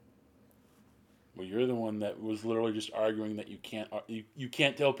 Well, you're the one that was literally just arguing that you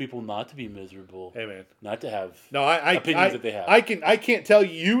can't tell people not to be miserable. Hey, man, not to have opinions that they have. I can't tell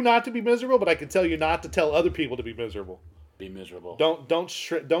you not to be miserable, but I can tell you not to tell other people to be miserable. Be miserable. Don't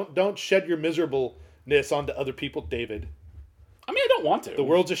shed your miserableness onto other people, David. I mean, I don't want to. The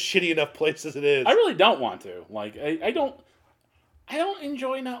world's a shitty enough place as it is. I really don't want to. Like, I don't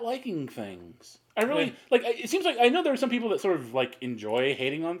enjoy not liking things. I really like. It seems like I know there are some people that sort of like enjoy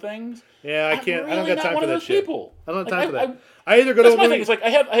hating on things. Yeah, I can't. I don't got time for that shit. People. I don't have time for that. I either go to. That's my thing. It's like I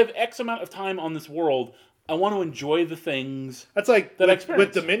have X amount of time on this world. I want to enjoy the things. That's like that I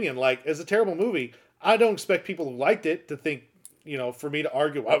experience. With Dominion. Like, it's a terrible movie. I don't expect people who liked it to think, for me to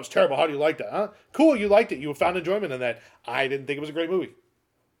argue, well, it was terrible. How do you like that? Huh? Cool, you liked it. You found enjoyment in that. I didn't think it was a great movie.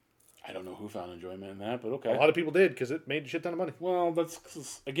 I don't know who found enjoyment in that, but okay. A lot of people did because it made a shit ton of money. Well,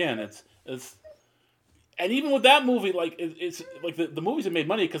 that's again, it's. And even with that movie, like it's like the movies that made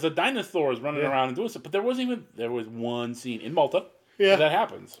money because the dinosaur is running around and doing stuff. But there was one scene in Malta where that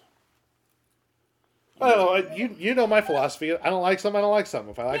happens. I don't know. You know my philosophy. I don't like something. I don't like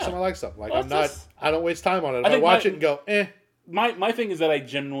something. If I like something, I like something. Like I don't waste time on it. If I watch it and go, eh. My thing is that I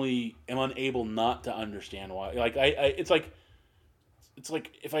generally am unable not to understand why. Like it's like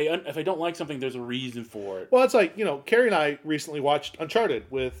if I don't like something, there's a reason for it. Well, it's like Carrie and I recently watched Uncharted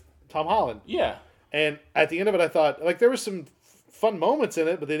with Tom Holland. Yeah. And at the end of it, I thought, like, there was some fun moments in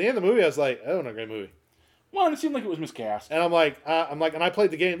it, but at the end of the movie, I was like, oh, not a great movie. Well, and it seemed like it was miscast. And I'm like, and I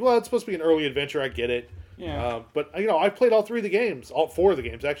played the game. Well, it's supposed to be an early adventure. I get it. Yeah. But I played all 3 of the games, all 4 of the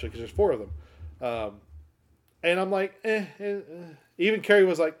games actually, because there's 4 of them. And I'm like, Even Carrie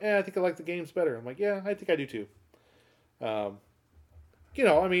was like, I think I like the games better. I'm like, yeah, I think I do too. But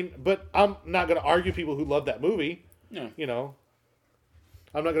I'm not going to argue people who love that movie. Yeah.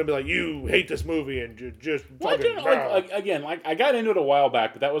 I'm not going to be like, you hate this movie and just fucking... I got into it a while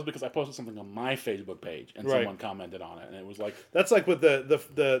back, but that was because I posted something on my Facebook page, and someone commented on it, and it was like... That's like with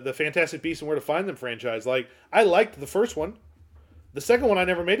the Fantastic Beasts and Where to Find Them franchise. Like, I liked the first one. The second one I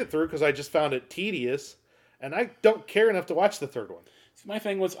never made it through because I just found it tedious, and I don't care enough to watch the third one. See, my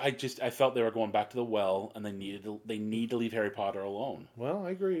thing was, I felt they were going back to the well, and they need to leave Harry Potter alone. Well,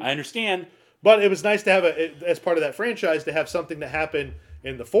 I agree. I understand. But it was nice to have, as part of that franchise, to have something that happened...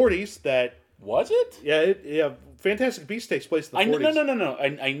 in the 40s, that... Was it? Yeah, Fantastic Beasts takes place in the 40s. No.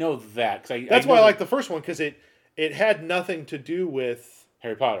 I know that. That's why I like the first one, because it had nothing to do with...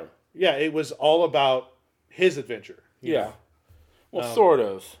 Harry Potter. Yeah, it was all about his adventure. Yeah. Well, sort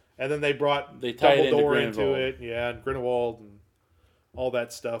of. And then they brought Dumbledore into it. Yeah, and Grindelwald and all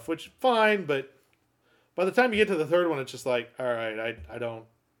that stuff, which, fine, but by the time you get to the third one, it's just like, all right, I don't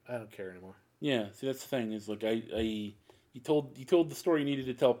care anymore. Yeah, see, that's the thing, is like, You told the story you needed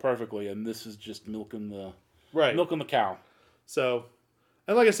to tell perfectly, and this is just milking the cow. So,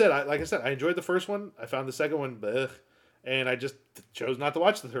 and like I said, I enjoyed the first one. I found the second one, blech, and I just chose not to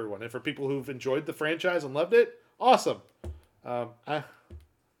watch the third one. And for people who've enjoyed the franchise and loved it, awesome. Yeah,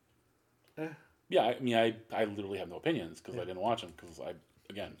 I mean, I literally have no opinions because I didn't watch them because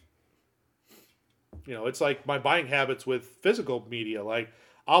it's like my buying habits with physical media. Like,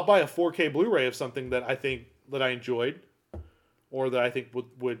 I'll buy a 4K Blu-ray of something that I think that I enjoyed. Or that I think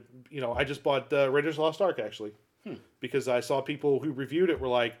would I just bought Raiders of the Lost Ark, actually. Because I saw people who reviewed it were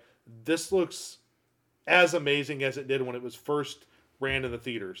like, this looks as amazing as it did when it was first ran in the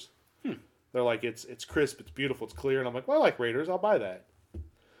theaters. They're like, it's crisp, it's beautiful, it's clear. And I'm like, well, I like Raiders, I'll buy that.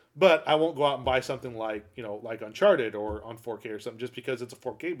 But I won't go out and buy something like, like Uncharted or on 4K or something just because it's a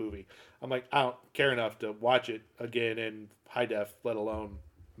 4K movie. I'm like, I don't care enough to watch it again in high def, let alone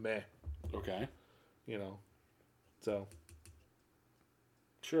meh. Okay. So...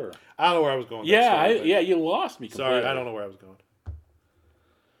 Sure. I don't know where I was going. You lost me completely. Sorry, I don't know where I was going.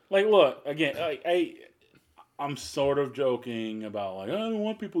 Like, look, again, I'm sort of joking about like I don't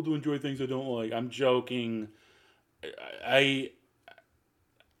want people to enjoy things I don't like. I'm joking. I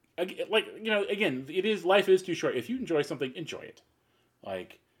like again, life is too short. If you enjoy something, enjoy it.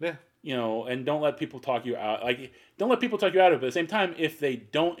 Like Yeah. And don't let people talk you out. Like don't let people talk you out of it. At the same time, if they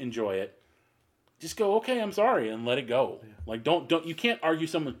don't enjoy it, just go okay. I'm sorry and let it go. Yeah. Like don't you can't argue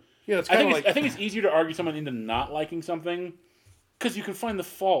someone. Yeah, it's I I think it's easier to argue someone into not liking something because you can find the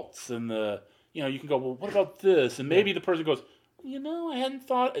faults and you can go, well, what about this? And maybe the person goes, I hadn't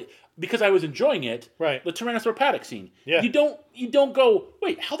thought because I was enjoying it. Right. The Tyrannosaurus paddock scene. Yeah. You don't go,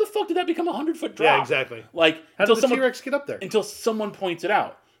 wait, how the fuck did that become a 100-foot drop? Yeah, exactly. Like how did the T-Rex get up there? Until someone points it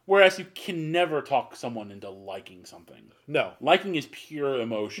out. Whereas you can never talk someone into liking something. No. Liking is pure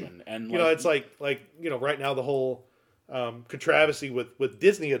emotion, and it's like right now the whole controversy with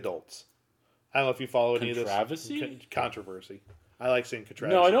Disney adults. I don't know if you follow any of this controversy. I like saying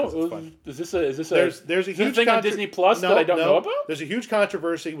controversy. No, I don't. Is this a there's a huge thing on Disney Plus that I don't know about? There's a huge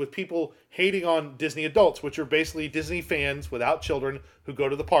controversy with people hating on Disney adults, which are basically Disney fans without children who go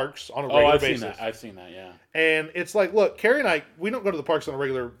to the parks on a regular basis. I've seen that, yeah. And it's like, look, Carrie and I, we don't go to the parks on a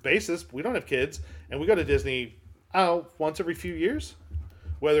regular basis. We don't have kids, and we go to Disney, once every few years,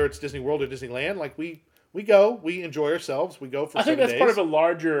 whether it's Disney World or Disneyland. Like we go, we enjoy ourselves. We go for 7 days. I think that's part of a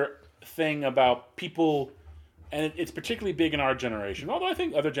larger thing about people. And it's particularly big in our generation, although I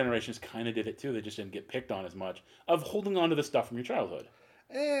think other generations kind of did it too. They just didn't get picked on as much, of holding on to the stuff from your childhood.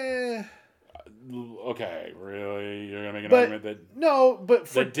 Okay, really? You're going to make an argument that... No, but...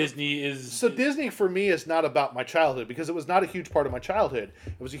 that Disney is... So Disney, for me, is not about my childhood, because it was not a huge part of my childhood.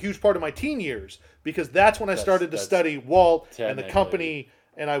 It was a huge part of my teen years, because that's when I started to study Walt and the company,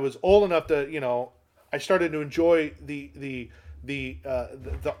 and I was old enough to, I started to enjoy the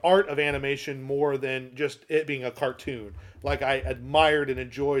art of animation more than just it being a cartoon. Like I admired and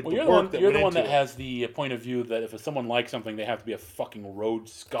enjoyed the work that went into it. You're the one that has the point of view that if someone likes something, they have to be a fucking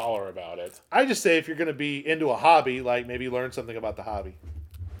Rhodes Scholar about it. I just say if you're going to be into a hobby, like maybe learn something about the hobby.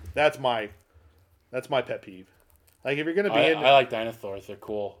 That's my pet peeve. Like if you're going to be into... I like dinosaurs. They're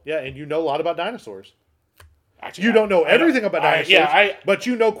cool. Yeah, and you know a lot about dinosaurs. Actually, you don't know everything about dinosaurs, but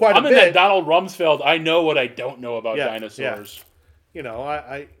you know quite a bit. I'm in that Donald Rumsfeld. I know what I don't know about dinosaurs.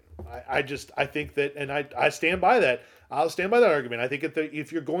 Yeah. I think that, and I stand by that. I'll stand by that argument. I think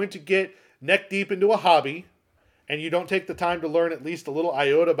if you're going to get neck deep into a hobby, and you don't take the time to learn at least a little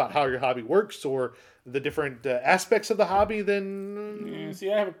iota about how your hobby works or the different aspects of the hobby, then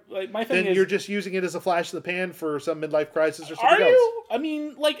my thing is you're just using it as a flash in the pan for some midlife crisis or something else. Are you? I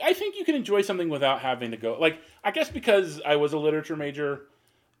mean, I think you can enjoy something without having to go. I guess because I was a literature major,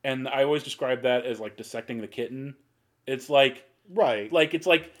 and I always describe that as dissecting the kitten. It's right. It's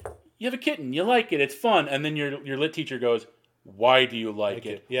like you have a kitten, you like it, it's fun, and then your lit teacher goes, "Why do you like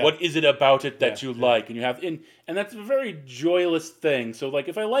it? Yeah. What is it about it that you like?" And you have and that's a very joyless thing. So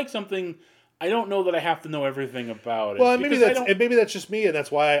if I like something, I don't know that I have to know everything about it. Well, maybe that's just me, and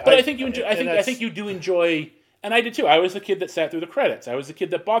that's why. I think you enjoy. I think you do enjoy, and I did too. I was the kid that sat through the credits. I was the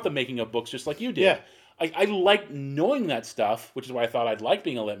kid that bought the making of books, just like you did. Yeah. I like knowing that stuff, which is why I thought I'd like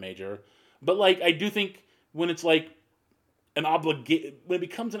being a lit major. But I do think when it's when it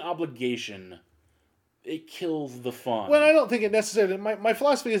becomes an obligation, it kills the fun. Well, I don't think it necessarily... My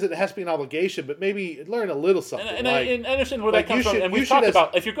philosophy is that it has to be an obligation, but maybe learn a little something. And I understand where that comes from. And we've talked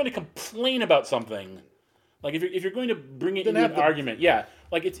about, if you're going to complain about something, if you're going to bring it into an argument,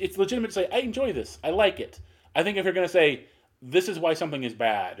 it's legitimate to say, I enjoy this, I like it. I think if you're going to say, this is why something is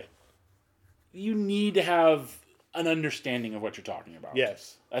bad, you need to have an understanding of what you're talking about.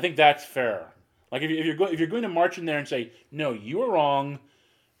 Yes. I think that's fair. If you're going to march in there and say, no, you were wrong,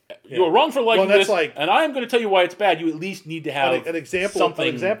 you were wrong for liking this, and I am going to tell you why it's bad, you at least need to have an example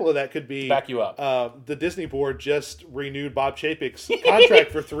of that could be to back you up. The Disney board just renewed Bob Chapek's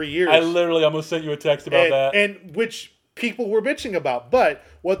contract for 3 years. I literally almost sent you a text about that. And which people were bitching about. But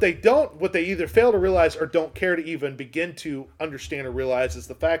what they either fail to realize or don't care to even begin to understand or realize is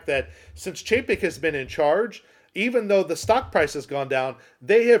the fact that since Chapek has been in charge, even though the stock price has gone down,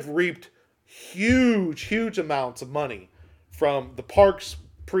 they have reaped huge amounts of money from the parks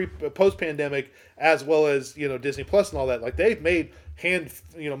post-pandemic, as well as Disney Plus and all that. They've made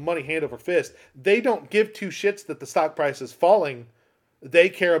money hand over fist. They don't give two shits that the stock price is falling. They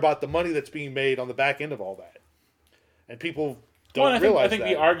care about the money that's being made on the back end of all that, and people don't realize. I think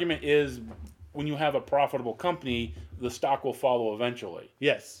the argument is when you have a profitable company, the stock will follow eventually.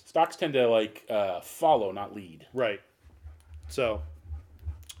 Yes, stocks tend to follow, not lead. Right. So.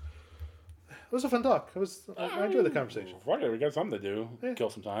 It was a fun talk. I enjoyed the conversation. We got something to do. Yeah. Kill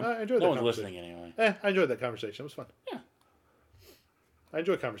some time. I enjoyed that. No one's listening anyway. I enjoyed that conversation. It was fun. Yeah. I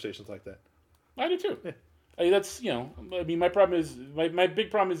enjoy conversations like that. I do too. Yeah. That's I mean, my problem is my big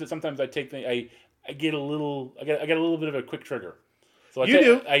problem is that sometimes I take things. I get a little bit of a quick trigger. So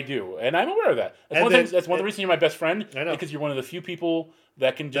I do, and I'm aware of that. That's one of the reasons you're my best friend. I know, because you're one of the few people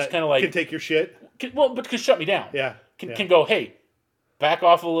that can just kind of like can take your shit. But can shut me down. Yeah, can go, hey, back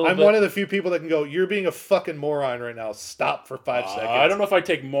off a little bit. I'm one of the few people that can go, you're being a fucking moron right now. Stop for 5 seconds. I don't know if I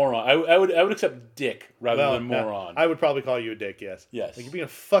take moron. I would accept dick rather than moron. I would probably call you a dick. Yes. Yes. Like, you're being a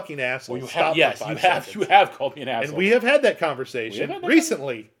fucking asshole. Well, Stop for 5 seconds. You have called me an asshole. And we have had that conversation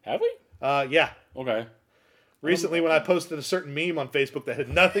recently. Have we? Yeah. Okay. Recently, when I posted a certain meme on Facebook that had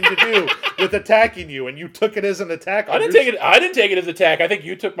nothing to do with attacking you, and you took it as an attack. I didn't take it as an attack. I think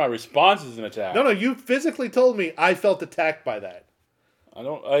you took my response as an attack. No, you physically told me I felt attacked by that.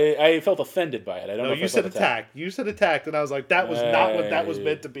 I felt offended by it. I don't know. You said attacked. You said attacked, and I was like, that was not what that was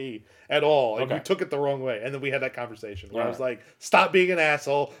meant to be at all. And you took it the wrong way. And then we had that conversation where I was like, stop being an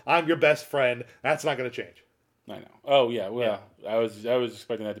asshole. I'm your best friend. That's not going to change. I know. Oh yeah. Well, yeah. I was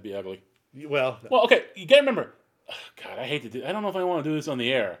expecting that to be ugly. Well, okay. You gotta remember. God, I hate to do. I don't know if I want to do this on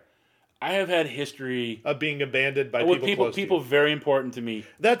the air. I have had history of being abandoned by people very important to me.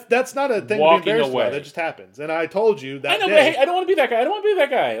 That's not a thing to be embarrassed about. That just happens. And I told you that. I know, but I don't want to be that guy. I don't want to be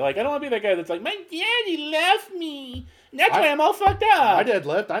that guy. Like, I don't want to be that guy that's like, my daddy left me. That's why I'm all fucked up. My dad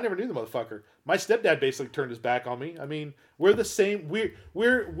left. I never knew the motherfucker. My stepdad basically turned his back on me. I mean, we're the same. We're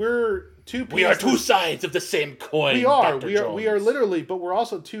two peas. We are two sides of the same coin. We are. We are literally, but we're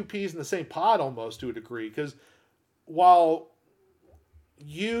also two peas in the same pod almost to a degree. Because while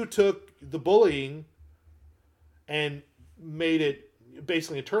you took the bullying and made it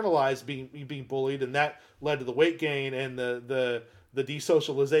basically internalized being bullied, and that led to the weight gain and the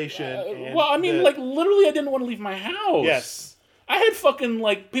desocialization. Well, I mean, like, literally, I didn't want to leave my house. Yes. I had fucking,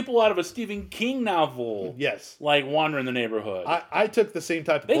 like, people out of a Stephen King novel. Yes. Like, wandering the neighborhood. I took the same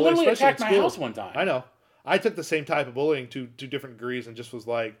type of bullying. They literally attacked my house one time. I know. I took the same type of bullying to different degrees and just was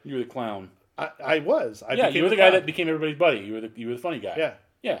like... You were the clown. I was. You were the guy that became everybody's buddy. You were the funny guy. Yeah.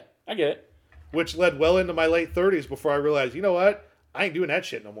 Yeah, I get it. Which led well into my late 30s before I realized, you know what? I ain't doing that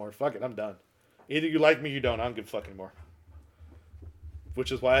shit no more. Fuck it, I'm done. Either you like me or you don't. I don't give a fuck anymore.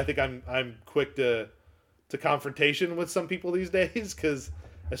 Which is why I think I'm quick to confrontation with some people these days, because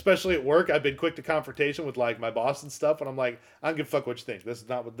especially at work, I've been quick to confrontation with like my boss and stuff, and I'm like, I don't give a fuck what you think. This is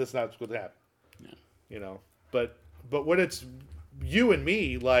not what's going to happen. Yeah. You know, but when it's you and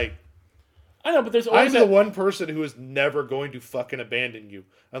me, like, I know, but there's always the one person who is never going to fucking abandon you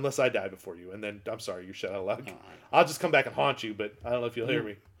unless I die before you, and then I'm sorry, you're shut out loud. Right. I'll just come back and haunt you, but I don't know if you'll hear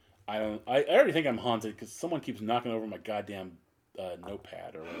me. I already think I'm haunted because someone keeps knocking over my goddamn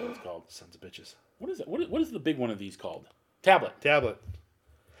notepad or whatever it's called. Sons of bitches. What is it? What is the big one of these called? Tablet.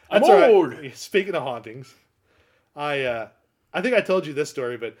 I'm old. Right. Speaking of hauntings, I think I told you this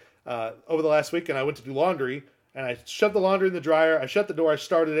story, but over the last weekend I went to do laundry. And I shoved the laundry in the dryer. I shut the door. I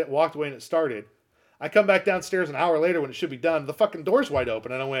started it, walked away, and it started. I come back downstairs an hour later when it should be done. The fucking door's wide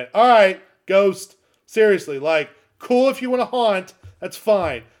open. And I went, all right, ghost. Seriously, like, cool if you want to haunt. That's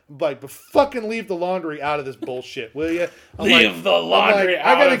fine. But fucking leave the laundry out of this bullshit, will you? Leave the laundry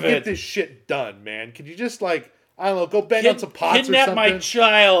out of it. I gotta get this shit done, man. Could you just, like, I don't know, go bang on some pots or something? Kidnap my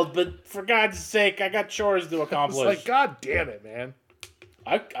child, but for God's sake, I got chores to accomplish. It's like, God damn it, man.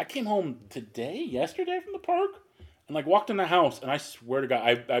 I came home yesterday from the park, and like walked in the house, and I swear to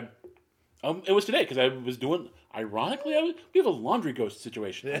God, it was today because I was doing. Ironically, we have a laundry ghost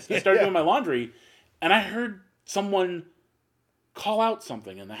situation. I started doing my laundry, and I heard someone call out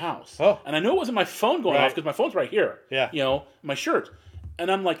something in the house, and I knew it wasn't my phone going off because my phone's right here. Yeah, you know, my shirt,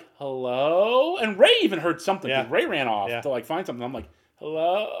 and I'm like, hello, and Ray even heard something. Yeah. Ray ran off to like find something. I'm like,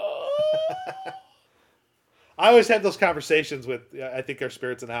 hello. I always have those conversations with, I think, our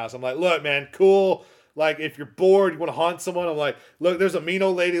spirits in the house. I'm like, look, man, cool. Like, if you're bored, you want to haunt someone, I'm like, look, there's a mean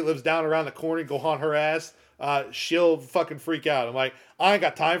old lady that lives down around the corner. Go haunt her ass. She'll fucking freak out. I'm like, I ain't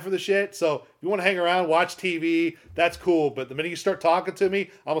got time for the shit. So if you want to hang around, watch TV, that's cool. But the minute you start talking to me,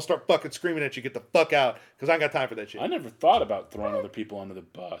 I'm going to start fucking screaming at you. Get the fuck out. Because I ain't got time for that shit. I never thought about throwing other people under the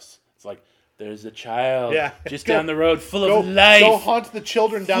bus. It's like, there's a child just down the road full of life. Go haunt the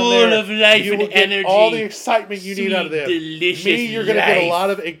children down there. Full of life and energy. All the excitement you need out of them. Delicious Me, you're going to get a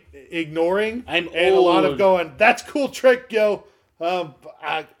lot of ignoring and a lot of going, that's cool trick, yo.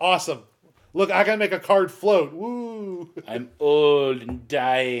 Awesome. Look, I got to make a card float. Woo. I'm old and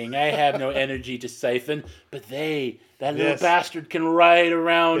dying. I have no energy to siphon. But that little bastard can ride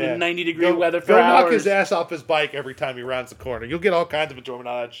around in 90-degree weather for hours. Go knock his ass off his bike every time he rounds the corner. You'll get all kinds of enjoyment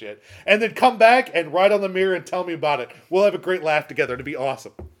out of that shit. And then come back and write on the mirror and tell me about it. We'll have a great laugh together. It'll be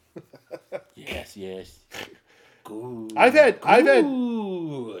awesome. Yes. Good. I've had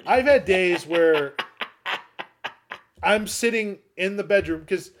days where I'm sitting in the bedroom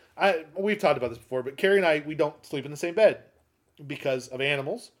because we've talked about this before, but Carrie and I, we don't sleep in the same bed because of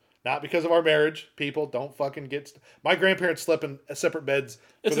animals, not because of our marriage. People don't fucking get. My grandparents slept in separate beds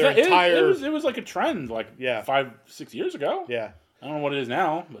for their entire. It was like a trend, like 5-6 years ago. Yeah, I don't know what it is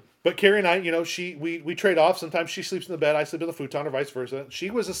now, but Carrie and I, we trade off. Sometimes she sleeps in the bed, I sleep in the futon, or vice versa. She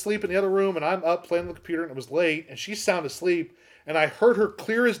was asleep in the other room, and I'm up playing on the computer, and it was late, and she's sound asleep, and I heard her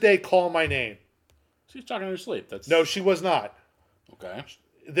clear as day call my name. She's talking in her sleep. No, she was not. Okay.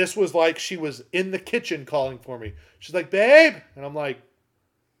 This was like she was in the kitchen calling for me. She's like, babe, and I'm like,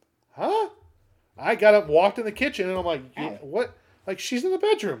 huh? I got up, walked in the kitchen, and I'm like, yeah, what? Like, she's in the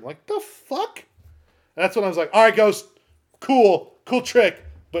bedroom. Like, the fuck? And that's when I was like, all right, Ghost, cool trick,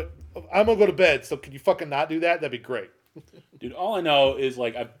 but I'm gonna go to bed. So can you fucking not do that? That'd be great. Dude, all I know is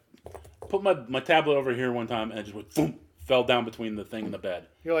like I put my tablet over here one time and it just went boom, fell down between the thing and the bed.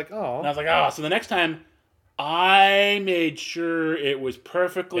 You're like, oh. And I was like, oh. So the next time, I made sure it was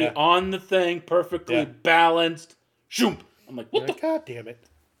perfectly on the thing, perfectly balanced. Shoom. I'm like, what the? God damn it.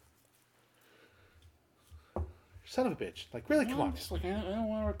 Son of a bitch. Like, really? Come on. Just like, I don't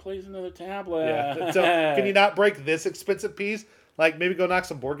want to replace another tablet. Yeah. So, can you not break this expensive piece? Like, maybe go knock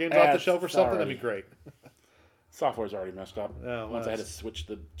some board games off the shelf or something? That'd be great. Software's already messed up. Oh, Once I had to switch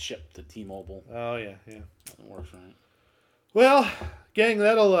the chip to T-Mobile. Oh, yeah. It works right. Well, gang,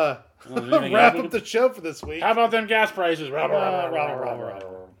 that'll wrap up the show for this week. How about them gas prices?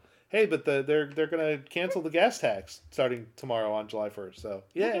 Hey, but they're going to cancel the gas tax starting tomorrow on July 1st. So,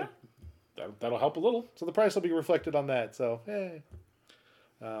 yeah. That'll help a little. So the price will be reflected on that. So, hey.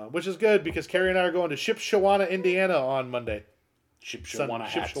 Which is good because Carrie and I are going to Shipshewana, Indiana on Monday. Shipshewana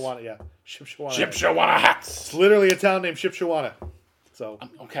hats. Shipshewana, yeah. Shipshewana hats. It's literally a town named Shipshewana. So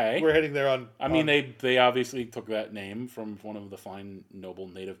okay, we're heading there on. I mean, they obviously took that name from one of the fine, noble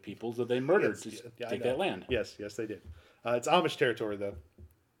native peoples that they murdered to take that land. Yes, they did. It's Amish territory, though.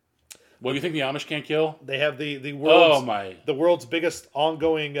 Well, you think the Amish can't kill? They have the world's biggest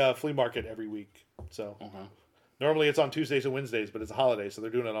ongoing flea market every week. So normally it's on Tuesdays and Wednesdays, but it's a holiday, so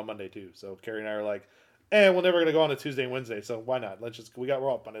they're doing it on Monday too. So Carrie and I are like, we're never gonna go on a Tuesday and Wednesday, so why not? We're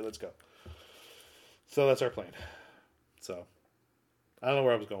off Monday, let's go. So that's our plan. So I don't know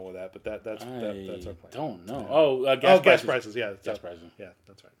where I was going with that, but that's our plan. Don't know. Gas prices. Yeah, gas prices. Yeah,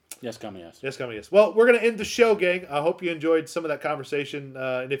 that's right. Yes, come yes. Yes, come yes. Well, we're going to end the show, gang. I hope you enjoyed some of that conversation.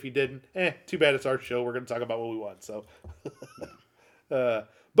 And if you didn't, too bad it's our show. We're going to talk about what we want. So,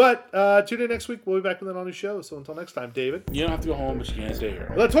 but tune in next week. We'll be back with an all-new show. So until next time, David. You don't have to go home, but you can't stay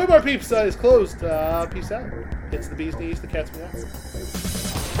here. Well, the Toy Bar Peeps is closed. Peace out. It's the bee's knees, the cat's meow.